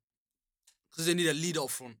Chelsea because they need a leader up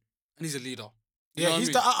front, and he's a leader. You Yeah, know what he's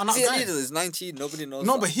I mean? that and that See, guy. leader is 19. Nobody knows.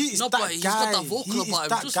 No, that. but he is No, that but guy. he's got that vocal he is about him.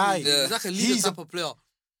 that Just guy. He's like a leader He's type of player.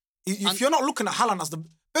 If And- you're not looking at Haaland as the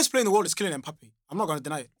best player in the world, it's Kylian Mbappe. I'm not going to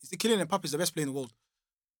deny it. Kylian Mbappe is the best player in the world.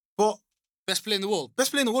 But Best player in the world. best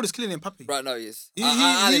player in the world is Kylian Mbappe. Right now he is. He,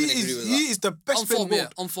 I'll he even agree is, with he that. is the best On player form, in the yeah.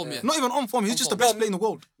 world. On form, yeah. Not even on form. He's On just form. the best player in the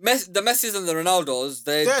world. The Messis and the Ronaldos,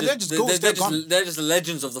 they're just ghosts, they're gone. they're just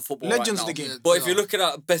legends of the football Legends right of the now. game. But if Yeah. you're looking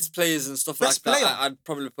at best players and stuff Best like player. that, I'd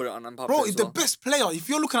probably put it on Mbappe Bro, as the well. best player, if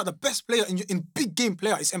you're looking at the best player in big game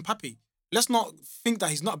player, it's Mbappe. Let's not think that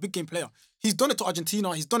he's not a big game player. He's done it to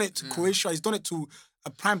Argentina. He's done it to Croatia. He's done it to a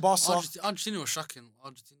prime Barca. Argentina was shocking.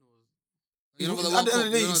 Argentina was.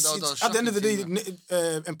 At the end of the day,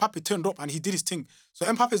 Mbappe turned up and he did his thing. So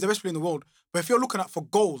Mbappe is the best player in the world. But if you're looking at for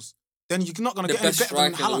goals, then you're not going to The get any best better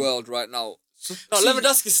than striker in the Haaland. world right now. See-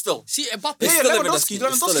 Lewandowski still. See Mbappe. Yeah, still Lewandowski. Lewandowski.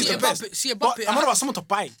 It's still Lewandowski is the Lewandowski. best. See But Mbappe. I'm not about someone to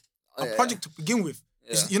buy Oh, a yeah. project to begin with.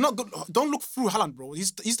 Yeah. You're not good. Don't look through Haaland, bro.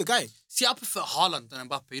 He's the guy. See, I prefer Haaland than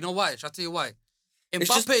Mbappe. You know why? Shall I tell you why? It's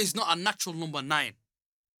Mbappe just- is not a natural number 9.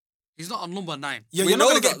 He's not a number 9. Yeah, We you're not know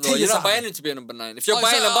going to that get though. 10 You're years not out of buying him. him to be a number 9. If you're I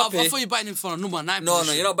buying thought Mbappe, you're buying him for a number 9 no,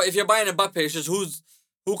 position. you're not. But if you're buying Mbappe, it's just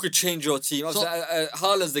who could change your team. Obviously,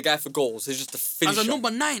 Haaland's the guy for goals. He's just a finisher. As a number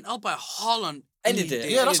 9, I'll buy Haaland Any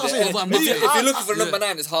day. Yeah, that's what I'm saying. Over If Mbappe. you're looking for a Yeah. number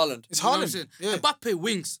 9, it's Haaland. It's You know what I'm Haaland. saying? Yeah. Mbappe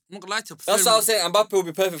wings. I'm not gonna lie to you. That's what I was saying. Mbappe would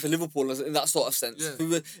be perfect for Liverpool in that sort of sense.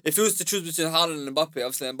 Yeah. If he was to choose between Haaland and Mbappe,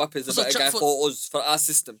 obviously Mbappe is the So better guy for us, for our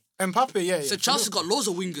system. Mbappe, yeah. So Chelsea's got loads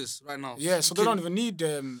of wingers right now. Yeah, so they don't even need.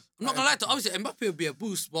 I'm not gonna lie to you. Obviously Mbappe would be a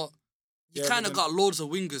boost, but you Yeah, kind but of then- got loads of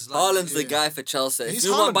wingers. Like, Haaland's the yeah. guy for Chelsea. If He's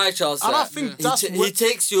you want to Haaland. buy Chelsea, And I think he, that's he what-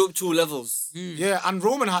 takes you up 2 levels. Yeah, and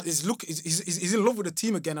Roman he's in love with the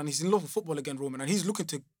team again, and he's in love with football again, Roman, and he's looking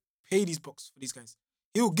to pay these bucks for these guys.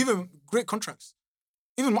 He will give him great contracts.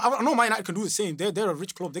 Even I know Man United can do the same. They're a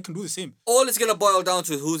rich club. They can do the same. All it's gonna boil down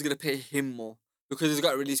to is who's gonna pay him more because he's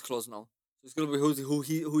got a release clause now. It's gonna be who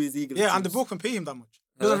is he gonna Yeah, and they choose. both can pay him that much.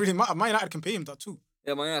 It doesn't really matter. Man United can pay him that too.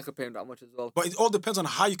 Yeah, Man United could pay him that much as well. But it all depends on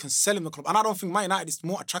how you can sell him the club. And I don't think Man United is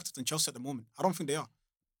more attractive than Chelsea at the moment. I don't think they are.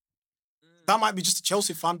 That might be just a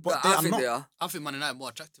Chelsea fan, but they I are think not. they are. I think Man United more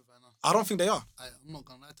attractive right now. I don't think they are. I'm not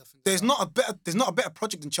gonna lie to you. I think There's not a better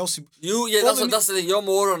project than Chelsea. That's the thing. You're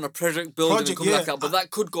more on a project building Project, and come like yeah. that, but that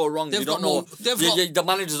could go wrong. They've You don't got know. more- they've got- The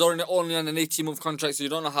manager's only on an 18-month contract, so you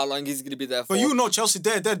don't know how long he's gonna be there for. But you know Chelsea,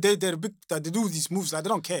 they're big. They do these moves like they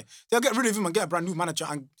don't care. They'll get rid of him and get a brand new manager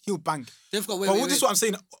and he'll bang. they've got. But this is what I'm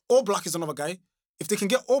saying. All Black is another guy. If they can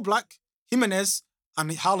get All Black, Jimenez, and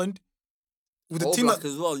Haaland with the All team Black that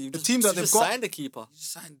as well. the team that you they've just got- signed the keeper.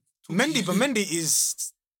 Signed Mendy, but Mendy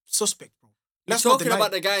is suspect, bro. Let's We're not talking deny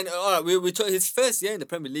about it. the guy. All right, we took his first year in the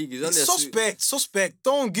Premier League. He's only He's suspect.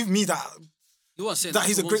 Don't give me that. You weren't saying That that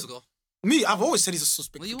he's 2 a months great- ago. Me, I've always said he's a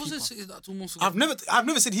suspect. Well, you keeper. wasn't saying that 2 months ago. I've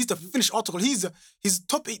never said he's the finished article. He's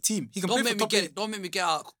top 8 team. He can Don't play make for me top get 8. it. Don't make me get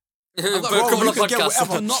out. For I've got a a couple you of can get podcasts.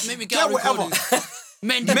 whatever. Do not make me get Get out whatever. recording.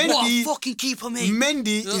 Mendy, what a Mendy- fucking keeper, mate.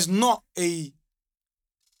 Mendy Yeah. is not a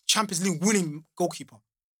Champions League winning goalkeeper.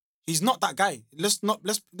 He's not that guy. Let's not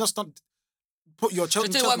put your I'll Chelsea.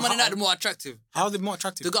 tell you why Man United are more attractive. How are they more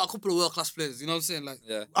attractive? They got a couple of world class players. You know what I'm saying? Like,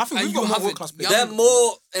 Yeah. I think and we've you got more haven't- world class you players. They're haven't-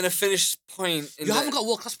 more in a finished point. you haven't got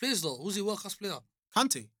world class players though. Who's your world class player?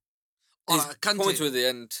 Kante. Alright, Point Kante. to the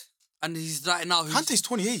end. And he's right now. Kante's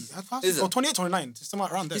 28. Is it? Or 28, 29.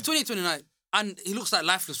 Somewhere around there. He's 28, 29. And he looks like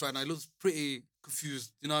lifeless right now. He looks pretty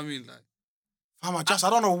confused. You know what I mean? Like, I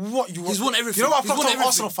don't know what you want. He's won everything. You know what He's I've won got everything.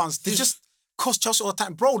 Arsenal fans? They just cost Chelsea all the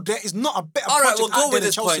time. Bro, there is not a better All right, project we'll out go there with than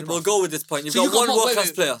this Chelsea, point. bro. We'll go with this point. You've so got one more- world wait, class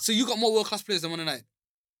wait. player. So you got more world class players than Man United.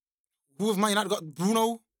 Who have Man United got?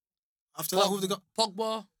 Bruno. After that, who have they got?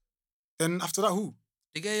 Pogba, Then after that, who?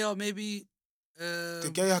 De Gea, maybe. The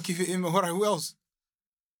guy I give it him. Who else?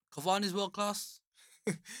 Cavani's world class.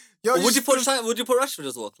 Yo, Would you put Rashford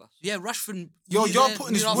as world class? Yeah, Rashford. Yo, he's you're there,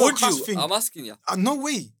 putting his Milan- world Would class you? thing. I'm asking you. No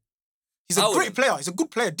way. He's a I great wouldn't. player. He's a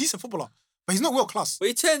good player, decent footballer. But he's not world class. But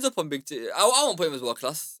he turns up on big team. I won't put him as world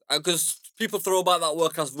class because people throw about that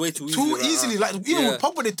world class way too easily. Too right easily. now. Like, even Yeah. with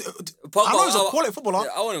Pogba, Pogba, I know he's a quality footballer.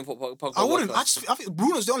 Yeah, I wouldn't put Pogba. I world wouldn't. class. I think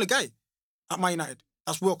Bruno's the only guy at Man United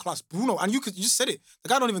that's world class. Bruno, and you just said it. The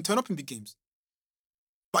guy don't even turn up in big games.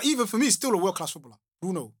 But even for me, he's still a world class footballer.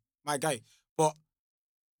 Bruno, my guy. But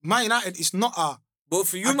Man United is not a. But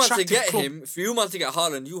for you man to attractive get club. him, for you man to get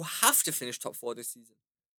Haaland, you have to finish top 4 this season.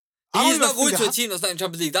 I don't He's even not going think to they a team that's not in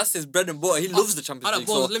Champions League. That's his bread and butter. He loves the Champions Alright, League.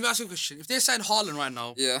 but So, let me ask you a question. If they sign Haaland right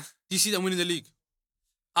now, do yeah, you see them winning the league?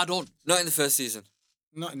 I don't. not in the first season.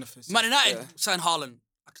 Not in the first. Man United Yeah. sign Haaland.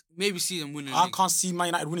 I maybe see them winning the I league. can't see Man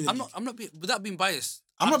United winning the league. I'm not being, without being biased.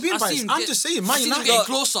 I'm not being I see biased. him I'm get- just saying, I Man see them United- getting No,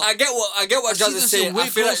 closer. I get what I Jazz see is them saying. way I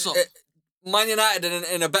feel closer. like Man United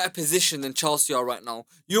in a better position than Chelsea are right now.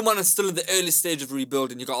 You man are still in the early stage of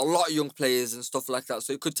rebuilding. You got a lot of young players and stuff like that.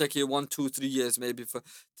 So it could take you 1, 2, 3 years maybe for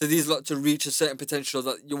these lot to reach a certain potential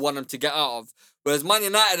that you want them to get out of. Whereas Man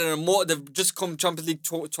United they've just come Champions League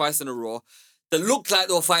twice in a row. They looked like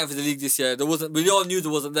they were fighting for the league this year. We all knew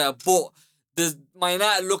there wasn't there, but Man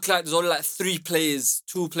United looked like there's only like 3 players,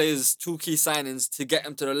 2 key signings to get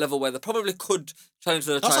them to the level where they probably could challenge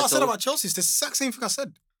for the That's title. what I said about Chelsea. It's the exact same thing I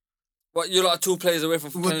said. What, you're like 2 players away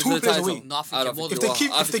from We're challenging 2 for the players title? away. No, I think I you're don't more think than If you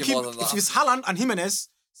they are. keep, I if think you're more than if that. it's Haaland and Jimenez,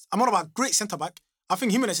 I'm on about great centre back. I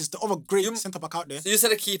think Jimenez is the other great You- centre back out there. So you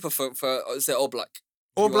said a keeper for say All Black.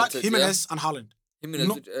 All You Black, wanted, Jimenez, and Haaland. Yeah? Jimenez,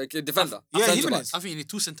 No. defender. Yeah, Centre Jimenez. back. I think you need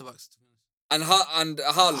 2 centre backs. And Haaland.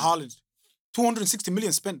 Haaland. 260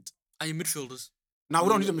 million spent. And your midfielders. Now we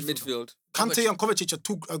don't need a midfielder. midfield. Kante and Kovacic are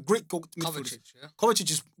two great midfielders. Kovacic, yeah.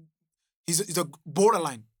 Kovacic is he's a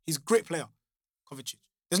borderline. He's a great player. Kovacic.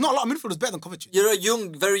 There's not a lot of midfielders better than Kovacic. You're a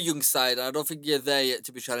young, very young side, and I don't think you're there yet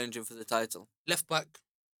to be challenging for the title. Left back.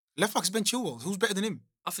 Left back's Ben Chilwell. Who's better than him?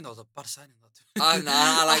 I think that was a bad signing. That too.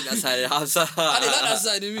 I like that side. I'm sorry. I didn't like that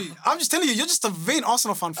signing, me. I'm just telling you, you're just a vain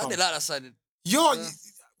Arsenal fan. I Fam. didn't like that signing. You're Yeah.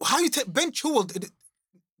 how you take Ben Chilwell?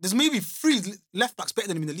 There's maybe 3 left backs better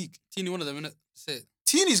than him in the league. Teeny one of them, innit? Say it.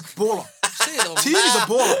 Tini's baller. Say it, though. Tini's a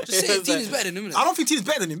baller. Just say it. Teeny's better than him, innit? I don't think Tini's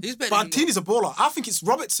better than him. He's better but than him, Tini's a baller. I think it's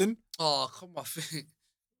Robertson, Oh, come on.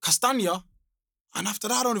 Castagna, and after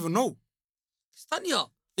that I don't even know. Stania.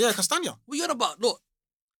 Yeah, Castagna. What you on about? Look.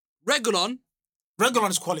 Reguilon, Regular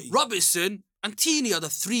is quality. Robertson, and Teeny are the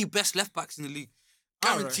 3 best left backs in the league.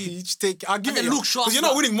 All right, Guaranteed. you just take. I'll give And it. then Luke Shaw's because you're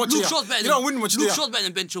not winning much. Luke here. Shaw's better You're not winning much. Luke there. Shaw's better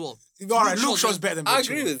than Ben Chilwell. All right, Luke Shaw's Shaw's better than Ben I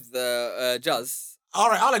agree Chilwell. with Jazz. All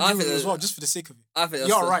right, I'll agree I with think you as well, that- just for the sake of it. I think that's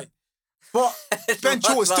You're the- right. But Ben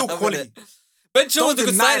Chilwell is still quality. Ben Chilwell's Don't a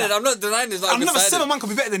good deny signing. that. I'm not denying he's not a I've good never said a signing. man can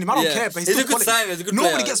be better than him. I don't Yeah. care, but he's He's still a good quality. signing. He's a good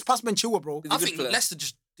Nobody player. gets past Ben Chilwell, bro. He's a I good think player. Leicester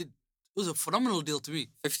just did. It was a phenomenal deal to me.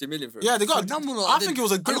 50 million for him. Yeah, they got. Phenomenal. I think it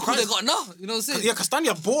was a And good look who price. they got now. You know what I'm saying? Yeah,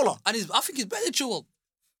 Castagna baller. And I think he's better than Chilwell.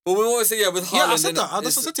 But we always say, with Haaland. Yeah, I said innit, that. That's what I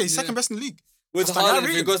it's- said to you. He's yeah. second best in the league. With Castagna, I Haaland, if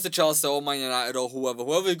rate he him. goes to Chelsea or Man United or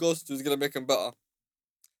whoever he goes to is going to make him better.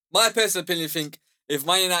 My personal opinion, think if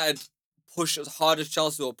Man United push as hard as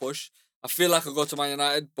Chelsea will push, I feel like I'll go to Man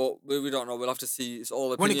United, but we don't know. We'll have to see. It's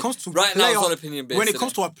all opinion. When it comes to right now, player, it's all opinion based. when it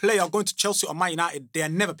comes to a player going to Chelsea or Man United, they are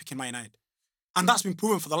never picking Man United, and that's been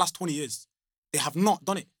proven for the last 20 years. They have not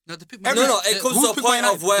done it. No, they picked no, it comes Who's to a picked point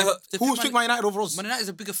Man of where They Who's picked picked Man United over us? Man United is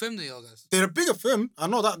a bigger firm than y'all guys. They're a bigger firm. I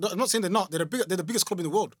know that. I'm not saying they're not. They're the biggest club in the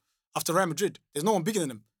world after Real Madrid. There's no one bigger than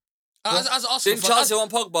them. As Arsenal didn't fan, Chelsea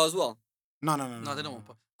want Pogba as well. No, No, they don't want.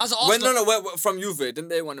 As an When Arsenal, from Juve, didn't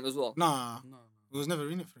they want him as well? Nah, No. it was never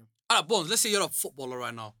in it for him. Alright, Bones, let's say you're a footballer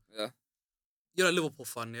right now. Yeah. You're a Liverpool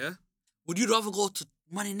fan, yeah? Would you rather go to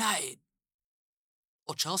Man United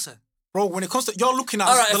or Chelsea? Bro, when it comes to you're looking at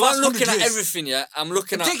All right, the if last I'm looking 100 at years, everything, yeah, I'm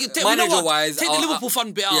looking at You know what? manager-wise. Take the Liverpool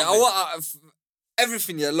fan bit out. Yeah, of it.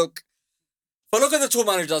 everything. Yeah, look. If I look at the two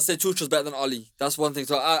managers, I'd say Tuchel's better than Oli. That's one thing.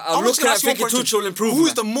 So I'm I'm just looking gonna at ask you one thinking question. Tuchel will improve. who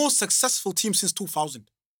is the most successful team since 2000?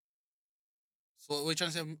 So what are you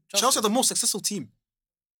trying to say? Chelsea are the most successful team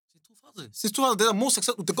 2000. since 2000. They're the most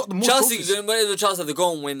successful. They got the most Chelsea, trophies. when Chelsea, they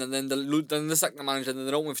go and win, and then then the second manager, and then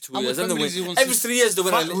they don't win for 2 How years. much Then they Premier Leagues you win. won Every since- 3 years they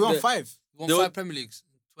win. We won 5. Won They 5 Premier Leagues.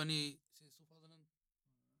 20 since 2000.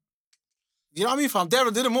 You know what I mean, fam?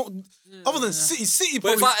 They're the most. Other than City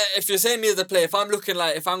But probably. if you're saying me as a player, if I'm looking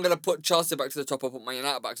like, if I'm going to put Chelsea back to the top, I'll put Man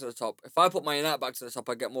United back to the top. If I put Man United back to the top,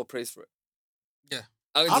 I get more praise for it. Yeah.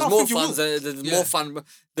 There's don't more think you fans. will. There's Yeah. more fan.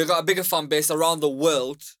 They got a bigger fan base around the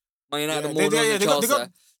world. Man United are more known than they Chelsea. got,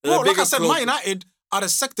 They're bro, a like I bigger said, club. Man United are the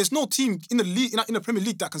second. There's no team in the league in the Premier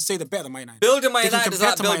League that can say they're better than Man United. Building Man They can United is compare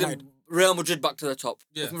like to Man building United. Real Madrid back to the top.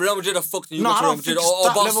 Yeah. If Real Madrid are fucked, and you No, go I to Real don't Madrid think or it's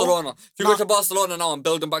that level. Barcelona. If you No. go to Barcelona now and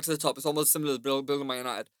build them back to the top, it's almost similar to building Man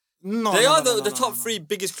United. No, They no, are no, no, the no, top no, no. 3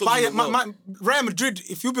 biggest clubs in the world. Real Madrid,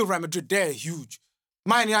 if you build Real Madrid, they're huge.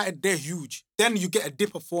 Man United, they're huge. Then you get a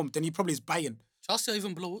dip of form, then he probably is buying. Chelsea are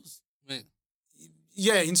even below us. Mate.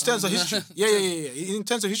 Yeah, in terms of history. Yeah. In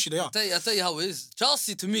terms of history, they are. I tell you how it is.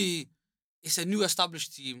 Chelsea, to me, it's a new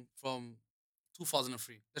established team from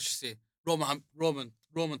 2003. Let's just say Roman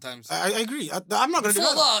times. I agree. I'm not going to Before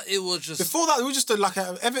do that. that, it was just. Before that, it was just like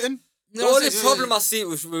Everton. The only problem I see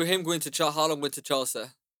with him going to Haaland going to Chelsea,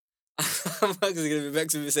 I'm not going to be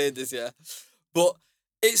vexed with me saying this, yeah, but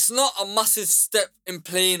it's not a massive step in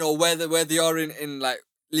playing or where they are in like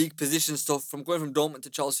league position stuff from going from Dortmund to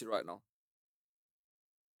Chelsea right now.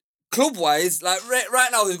 Club wise, like right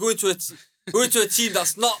now, he's going to a team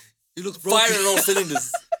that's not He looks broken. firing on all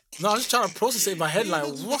cylinders. No, I'm just trying to process it in my head. Like,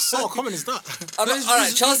 what sort of comment is that? All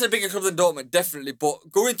right, Chelsea are a bigger club than Dortmund, definitely. But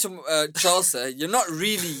going to Chelsea, you're not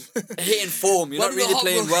really hitting form. You're What not do you really got,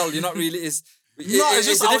 playing bro? well. You're not really. No, it's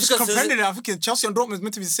just a I was just difficult comprehending it. I think Chelsea and Dortmund is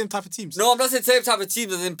meant to be the same type of teams. No, I'm not saying same type of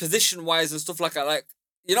teams as in position wise and stuff like that. Like,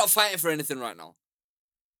 you're not fighting for anything right now.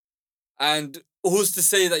 And who's to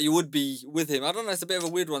say that you would be with him? I don't know. It's a bit of a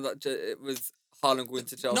weird one that with Haaland going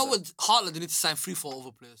to Chelsea. No, with Haaland, they need to sign 3-4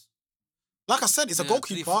 other players. Like I said, it's a Yeah,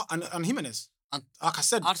 goalkeeper and Jimenez. And- Like I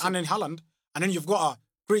said, Arsenal- and then Haaland. And then you've got a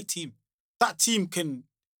great team. That team can...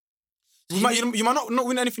 You might not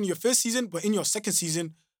win anything in your first season, but in your second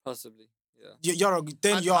season, Possibly. You're on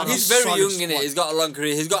a He's very solid young in it. squad. He's got a long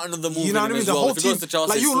career. He's got another move You know in what I him mean? as The well. whole If he team. goes to Chelsea,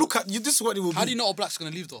 Like you still- look at you. This is what it will How be. do you know Oblak's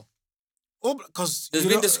gonna leave though? Because There's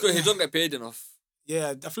been discussion. He don't get paid enough.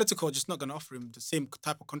 Yeah, Atletico are just not gonna offer him the same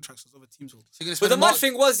type of contracts as other teams will. So you're gonna But spend the a mad mark-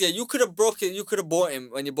 thing was, yeah, you could have bought him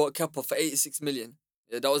when you bought Kepa for 86 million.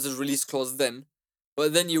 Yeah, that was his release clause then.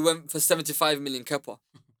 But then you went for 75 million Kepa.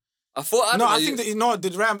 I thought, I think that the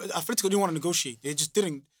Real Atletico didn't want to negotiate. They just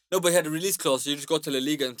didn't. no, but he had a release clause, so you just go to La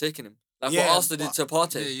Liga and taking him. Like Yeah, what Arsenal did but- to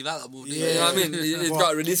Partey. Yeah, you like that move. Yeah, You know what I mean? yeah. He's But-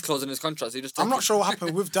 got a release clause in his contract, so you just take I'm not him. sure what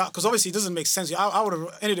happened with that because obviously it doesn't make sense. I would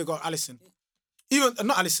have anyway got Alisson. Even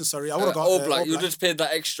not Alisson, sorry. I would have got Oblak, you Oblak. just paid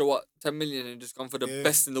that extra, 10 million and just gone for the Yeah.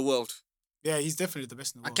 best in the world. Yeah, he's definitely the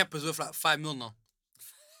best in the And world. Kepa's worth like 5 mil now.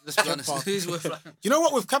 Let's be honest. Kepa. He's worth like. You know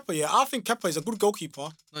what with Kepa? Yeah, I think Kepa is a good goalkeeper.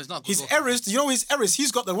 No, he's not. a good His goalkeeper. errors, you know his errors.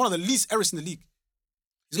 He's got one of the least errors in the league.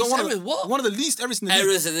 He's got Least one of errors? the, What? one of the least errors in the league.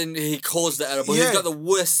 Errors, and then he caused the error, but Yeah. he's got the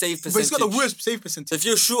worst save percentage. But he's got the worst save So percentage. if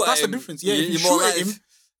you shoot That's at him, the difference. Yeah, if you you're more shoot at likely- him,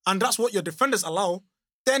 and that's what your defenders allow,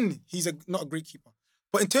 then he's not a great keeper.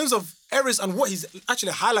 But in terms of errors and what he's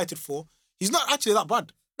actually highlighted for, he's not actually that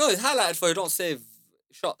bad. No, it's highlighted for you don't save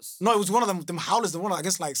shots. No, it was one of them howlers, the one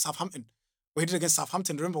against like Southampton. What he did against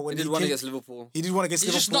Southampton, remember when He did one came- against Liverpool. He did one against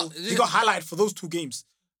He's just Liverpool. not- He got highlighted for those two games.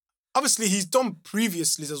 Obviously, he's done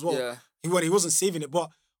previously as well. Yeah. He wasn't saving it, but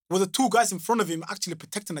were the two guys in front of him actually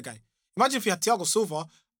protecting the guy? Imagine if he had Thiago Silva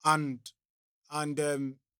and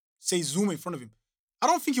say Zuma in front of him. I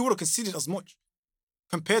don't think he would have conceded as much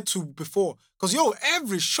compared to before. Because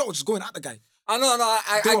every shot was just going at the guy. I know,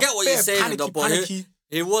 I They were get what you're bare saying, though, but panicky.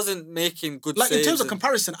 he wasn't making good Like in saves. terms of and-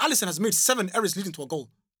 comparison, Alisson has made 7 errors leading to a goal.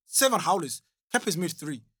 7 howlers. Kepa's made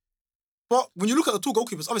 3. But when you look at the two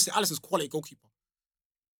goalkeepers, obviously Alisson's quality goalkeeper.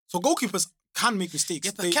 So goalkeepers can make mistakes.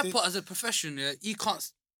 Yeah, but Kepa as a profession, yeah, he can't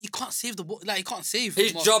save the ball. Like he can't save.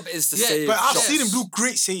 His Well, job is to Yeah, save But I've shots. seen him do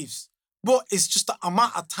great saves. But it's just the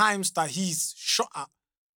amount of times that he's shot at.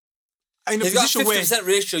 In a He's got position where 50%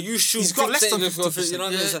 ratio. You shoot He's got less than 50%, you know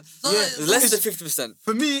what I mean? Yeah. It's No, it's no, less it's- than 50%.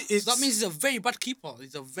 for me, it's That means he's a very bad keeper.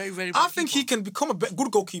 He's a very, very bad I think he keeper. can become a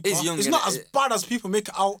good goalkeeper. He's young, It's not innit? as bad as people make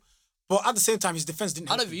it out. But at the same time, his defense didn't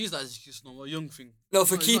I help don't even him. use that as excuse no more. Young thing. No,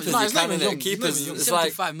 for No, he's keepers, not young. you He's not can, even innit? young. He's not Keepers, even young. it's like...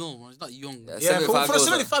 75 mil, man. He's not young. Yeah, Yeah, 75 for goals,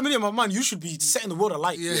 75 million, man, you should be setting the world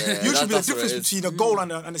alight. Yeah. You Yeah, should be the that's what it difference is. between a goal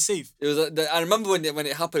and a save. It was. I remember when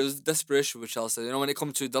it happened. It was desperation with Chelsea. You know, when it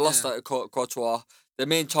come to the lost Yeah. at Courtois, the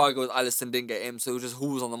main target was Alisson. Didn't get him, so it was just who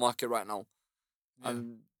was on the market right now,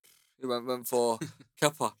 and he went for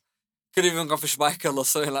Kepa. Could have even gone for Schmeichel or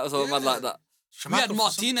something like mad like that. We had Schmeichel for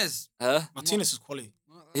Martinez. Huh? Martinez is quality.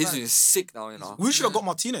 He's doing sick now, you know. We should have got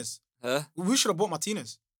Martinez. Huh? We should have bought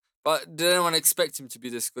Martinez. But did anyone expect him to be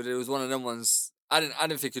this good? It was one of them ones. I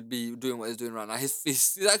didn't think he'd be doing what he's doing right now.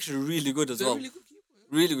 He's actually really good as He's a well. really good keeper.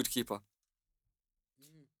 Yeah. Really good keeper.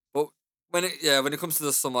 But when it comes to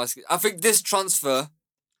the summer, I think this transfer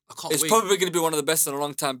I can't is wait. probably going to be one of the best in a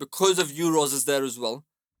long time because of Euros is there as well.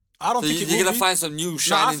 I don't So think you're it will going to be. find some new No, I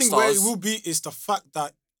shining think where stars. it will be is the fact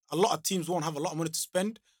that a lot of teams won't have a lot of money to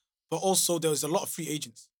spend, but also there's a lot of free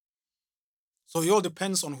agents. So it all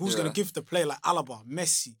depends on who's going Yeah. to give the player like Alaba,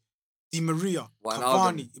 Messi, Di Maria, Wijnaldum.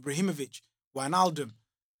 Cavani, Ibrahimovic, Wijnaldum.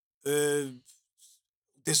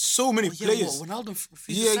 There's so many Oh, yeah, players. what, Ronaldo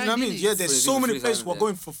Yeah, you know what I mean? Yeah, there's Free- so many free players signing, who are yeah.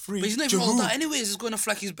 going for free. But he's not even all Giroud, that anyways. He's going to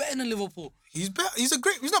feel like he's better than Liverpool. he's better. He's not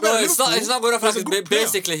No, better than it's not. Liverpool, It's not good enough. but he's a Like, good player.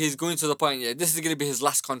 basically, he's going to the point. Yeah, this is going to be his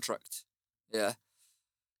last contract. Yeah,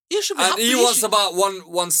 He should be and happy. he wants should- about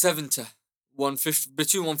 170, 150,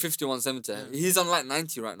 between 150 and 170. He's on like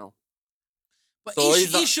 90 right now. But so he,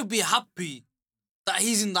 he's he not- should be happy that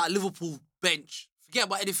he's in that Liverpool bench. Forget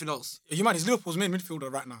about anything else. You man, he's Liverpool's main midfielder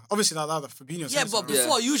right now. Obviously, that Fabinho. Yeah, but Yeah.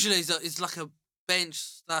 before usually it's like a bench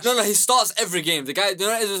slash. No, he starts every game. The guy, you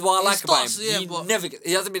know, this is what I He like about him. starts, yeah, he but-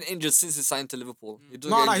 he hasn't been injured since he signed to Liverpool. He doesn't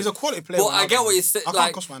No, get he's a injured. quality player. But I get what you say. I can't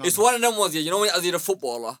Like, cost my it's number. one of them ones. Yeah, you know, when as you're a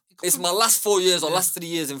footballer, it's my last 4 years or last 3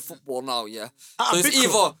 years in football now. Yeah, At so a it's big either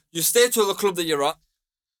club. you stay to the club that you're at,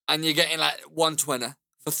 and you're getting like 120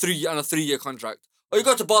 for 3-year contract, or you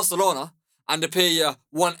go to Barcelona and they pay you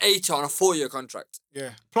 180 on a 4-year contract.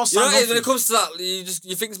 Yeah. Plus, You know what it is, sign-on when it fee. comes to that,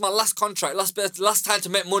 you think it's my last contract, last time to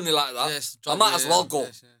make money like that. Yes, I might as well go.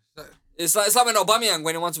 It's like when Aubameyang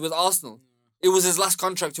when he wanted with Arsenal. It was his last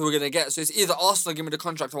contract we were gonna get. So it's either Arsenal give me the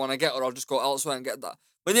contract I want to get, or I'll just go elsewhere and get that.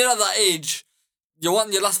 When you're at that age, you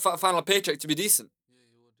want your last final paycheck to be decent.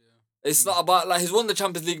 It's not about like he's won the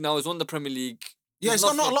Champions League now. He's won the Premier League. Yeah, He's it's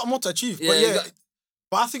not a nothing- lot more to achieve. Yeah, but you yeah, got-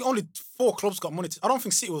 but I think only 4 clubs got money. I don't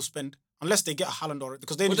think City will spend unless they get a Haaland or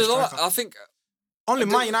because they But need a there's a lot. striker. I think only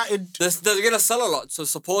Man United. They're gonna sell a lot. So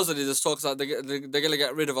supposedly there's talks that they're gonna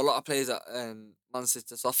get rid of a lot of players at Man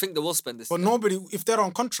City. So I think they will spend this. But year. nobody, if they're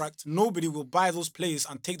on contract, nobody will buy those players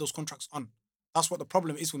and take those contracts on. That's what the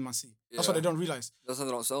problem is with Man City. That's what Yeah. they don't realize. That's why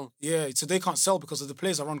they don't sell. Yeah, so they can't sell because of the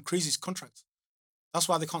players are on crazy contracts. That's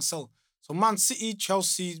why they can't sell. So Man City,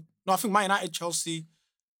 Chelsea, no, I think Man United, Chelsea.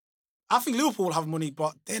 I think Liverpool will have money,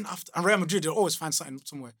 but then after, and Real Madrid, they'll always find something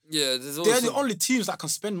somewhere. Yeah, there's They're always the only teams that can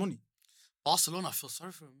spend money. Barcelona, I feel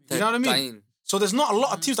sorry for him. You know what I mean? dying. So there's not a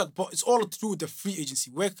lot of teams that, but it's all to do with the free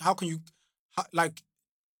agency. Where, how can you, like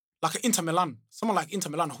an Inter Milan, someone like Inter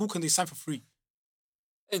Milan, who can they sign for free?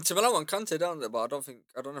 Inter Milan want Kante down there, but I don't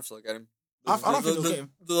know if they'll get him. I don't think they'll get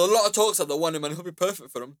him. There's a lot of talks that they want him, and he'll be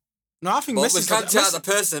perfect for him. No, I think But Messi's with like, Kante as a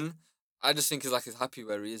person, I just think he's happy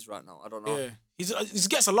where he is right now. I don't know. yeah, he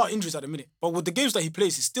gets a lot of injuries at the minute. But with the games that he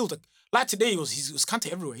plays, he's still like today. He was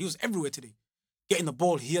Kante everywhere. He was everywhere today, getting the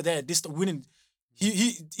ball here, there, this, winning.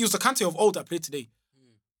 He was the Kante of old that played today.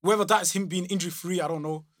 Whether that's him being injury free, I don't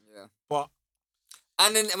know. Yeah. But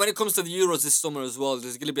And then when it comes to the Euros this summer as well,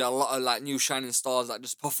 there's gonna be a lot of like new shining stars that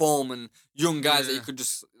just perform and young guys that you could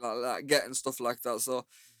just like get and stuff like that. So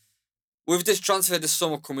with this transfer this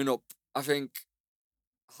summer coming up, I think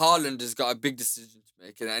Haaland has got a big decision to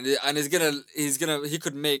make, and he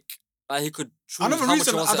could make he could choose another how much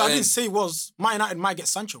reason he wants I to didn't earn. say was Man United might get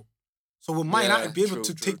Sancho. So will Man Yeah, United be able true,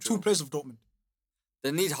 to true, take true. 2 players of Dortmund?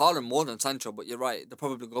 They need Haaland more than Sancho, but you're right. They'll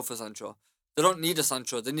probably go for Sancho. They don't need a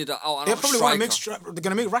Sancho. They need an out They and out probably want to striker. they're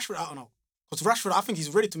gonna make Rashford out and out. Because Rashford, I think he's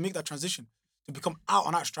ready to make that transition to become out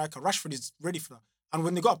and out striker. Rashford is ready for that. And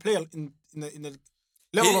when they got a player in the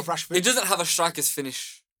level of Rashford, He doesn't have a striker's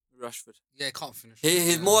finish, Rashford. Yeah, he can't finish.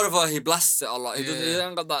 He's more of he blasts it a lot. He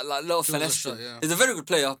hasn't got that little He was a finesse. shot, to him. yeah. He's a very good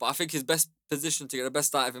player, but I think his best position to get the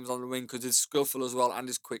best out of him is on the wing because he's skillful as well and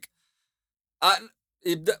he's quick.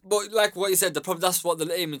 But like what you said, that's what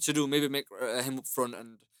they're aiming to do. Maybe make him up front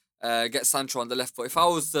and get Sancho on the left. But if I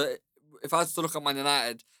was to look at Man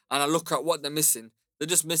United and I look at what they're missing, they're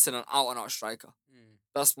just missing an out and out striker.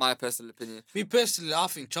 That's my personal opinion. Me personally, I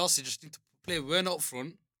think Chelsea just need to play Werner up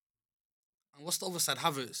front. And what's the other side?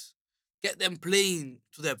 Havertz. Get them playing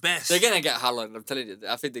to their best. They're gonna get Haaland. I'm telling you.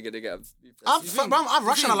 I think they're gonna get him. I've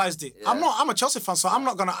rationalized it. Yeah. I'm a Chelsea fan, so I'm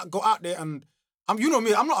not gonna go out there and you know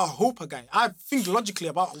me. I'm not a hoper guy. I think logically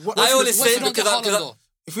about what. I only What say if you it don't get because Haaland, though?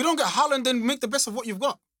 If you don't get Haaland, then make the best of what you've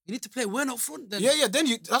got. You need to play Werner up front then. Yeah. Then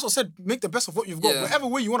that's what I said. Make the best of what you've got. Yeah. Whatever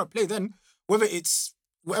way you want to play, then whether it's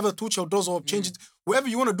whatever Tuchel does or changes, whatever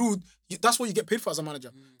you want to do, that's what you get paid for as a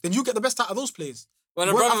manager. Then you get the best out of those players. when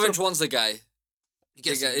Well, Abramovich after- wants a guy, he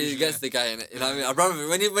gets the guy in it. You know what I mean?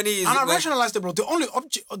 Abramovich when he's And I rationalized it, bro. The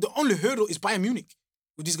only hurdle is Bayern Munich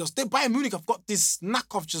with these guys. Bayern Munich have got this knack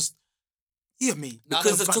of just hear me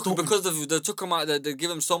because Dortmund. they took him out. They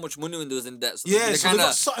give him so much money when they was in debt. So Yeah, they so they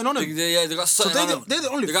got something on him. They got So something on him. they're the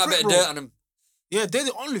only They got a bit threat, of bro. dirt on him. Yeah, they're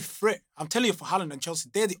the only threat. I'm telling you, for Haaland and Chelsea,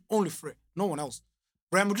 they're the only threat. No one else.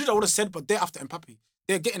 Real Madrid, I would have said, but they're after Mbappe.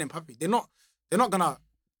 They're getting Mbappe. They're gonna,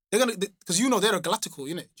 because you know they're a Galactical,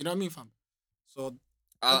 innit? Do you know what I mean, fam? So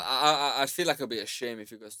I feel like it'll be a shame if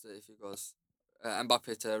he goes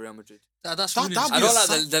Mbappe to Real Madrid. That's That- really that'd I be don't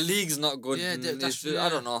a like the league's not good. Yeah, I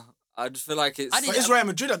don't know. I just feel like it's. I but it's Real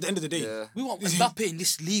Madrid at the end of the day. Yeah. We want Mbappe in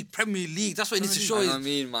this league, Premier League. That's what he needs to show. I his- know what I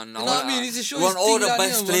mean, man. You know what I mean? He needs to show We want his all thing the down best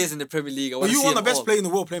here, man. players in the Premier League. I But want to you see want the them best all. player in the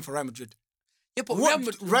world playing for Real Madrid. Yeah, but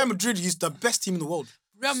Real Madrid is the best team in the world.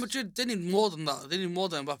 Real Madrid, they need more than that. They need more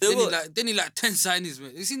than Mbappe. They will. They need like 10 signings,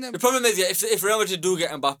 man. You seen them? The problem is, yeah, if Real Madrid do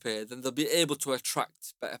get Mbappe, then they'll be able to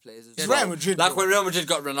attract better players as It's well. Real Madrid, Like bro. when Real Madrid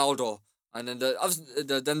got Ronaldo, and then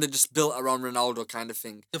then they just built around Ronaldo kind of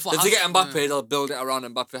thing. They If thought they get Hazard- Mbappe, yeah. they'll build it around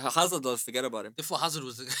Mbappe. Hazard, they'll forget about him. They thought Hazard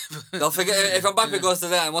was the They'll forget if Mbappe goes to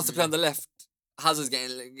there and wants to play on the left. Hazard's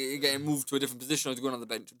getting moved to a different position or he's going on the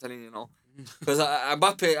bench. I'm telling you, because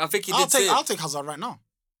Mbappe, I think he did say. I'll take Hazard right now.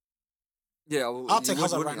 Yeah, I'll take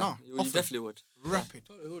Hazard wouldn't right you? now. You Offer. definitely would. Rapid.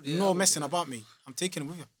 Yeah, No messing about me. I'm taking him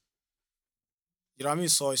with you. You know what I mean?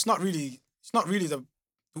 So it's not really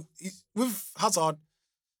with Hazard.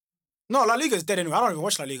 No, La Liga is dead anyway. I don't even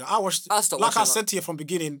watch La Liga. I watched, I'll stop like I watching said to you from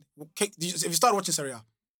beginning, if you start watching Serie A,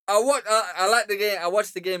 I like the game. I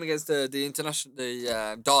watched the game against the international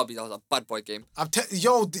Derby. That was a bad boy game.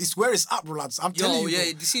 it's where it's at, bro, lads. I'm telling Yo, you, yeah.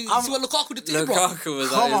 bro. You see I'm- what Lukaku did to you, bro? Lukaku was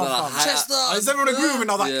Come on, on a fam. high. Chester. Does everyone agree with me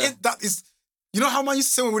now that Yeah. that is, you know how man used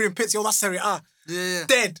to say when we were in pits, yo, that's Serie A. Yeah.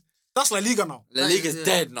 Dead. That's La Liga now. La Liga's Yeah.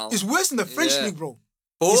 dead now. It's worse than the French Yeah. league, bro.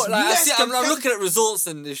 But it's like, less I'm competitive. looking at results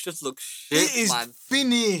and it just looks shit, It is man.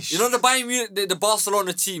 finished. You know the Bayern Munich, the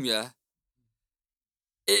Barcelona team, yeah.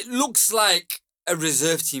 It looks like a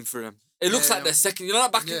reserve team for him. It looks Yeah. like they're second. You know,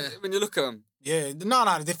 like back Yeah. when you look at them, Yeah,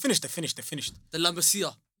 no, they finished. The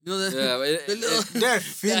Lambesia. You know the, Yeah, but the little They're the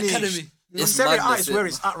finished. academy. The It's Serie A madness, is where it-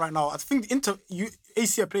 it's at right now. I think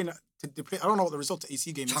AC are playing. They play. I don't know what the result of the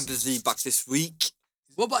AC game is. Champions League back this week.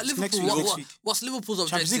 What about It's next Liverpool? week, next week. What's Liverpool's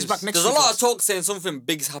Champions objectives? League's back next There's a week. lot of talk saying something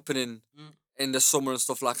big's happening in the summer and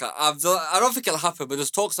stuff like that. I don't think it'll happen, but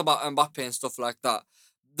there's talks about Mbappe and stuff like that.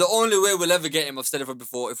 The only way we'll ever get him, I've said it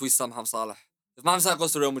before, if we sell Mohamed Salah. If Mohamed Salah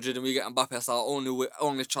goes to Real Madrid and we get Mbappe, that's our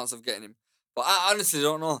only chance of getting him. But I honestly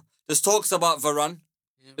don't know. There's talks about Varane.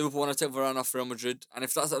 Yeah. Liverpool want to take Varane off Real Madrid, and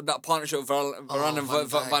if that's that partnership with Varane and Van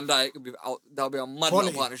Dijk. Van Dijk, that'll be a mad Quality.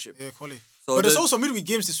 little partnership. Yeah, quality. So But there's also midweek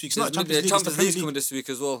games this week. It's not there's Champions League. It's the Champions Premier League's League. coming this week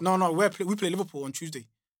as well. No, we play Liverpool on Tuesday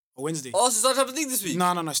or Wednesday. Oh, so it's not Champions League this week?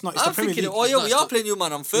 No, it's not. It's I'm the Premier thinking, League. oh yeah, No, we it's are not. playing you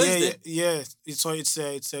man on Thursday. Yeah.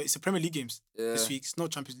 It's a Premier League games Yeah. this week. It's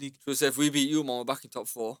not Champions League. So say if we beat you, man, we're back in top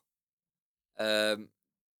 4.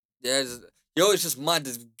 It's just mad.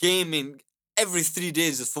 There's gaming every 3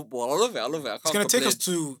 days. Is football. I love it. I can't It's gonna take complain. us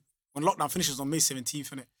to when lockdown finishes on May 17th,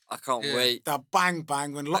 innit? I can't Yeah. wait. That bang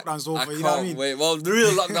when lockdown's I over. can't You know what I mean? wait. Well, the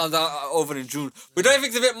real lockdowns are over in June. But don't you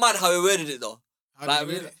think it's a bit mad how he worded it though? How Like,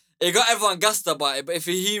 do you rate it? it got everyone gassed about it. But if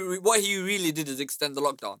what he really did is extend the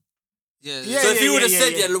lockdown. Yeah. Yeah, So if he would have yeah,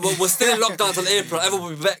 said, yeah. we're still in lockdown until April, everyone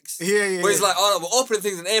would be vexed. Yeah. But he's like, oh, no, we're opening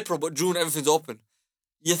things in April, but June everything's open.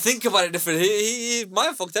 You think about it different. He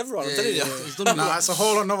mind fucked everyone. I'm Yeah, telling yeah, you. yeah. He's done me. Nah, it's a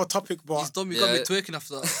whole another topic, He's but done me. Got me Yeah. twerking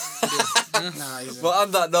after that. Yeah. nah, he's But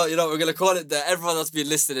on that note, we're gonna call it there. Everyone that's been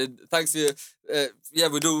listening, thanks for you.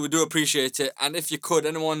 We do appreciate it. And if you could,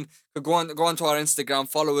 anyone could go onto our Instagram,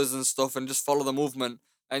 follow us and stuff, and just follow the movement.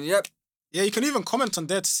 And yep, yeah, you can even comment on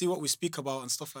there to see what we speak about and stuff like that.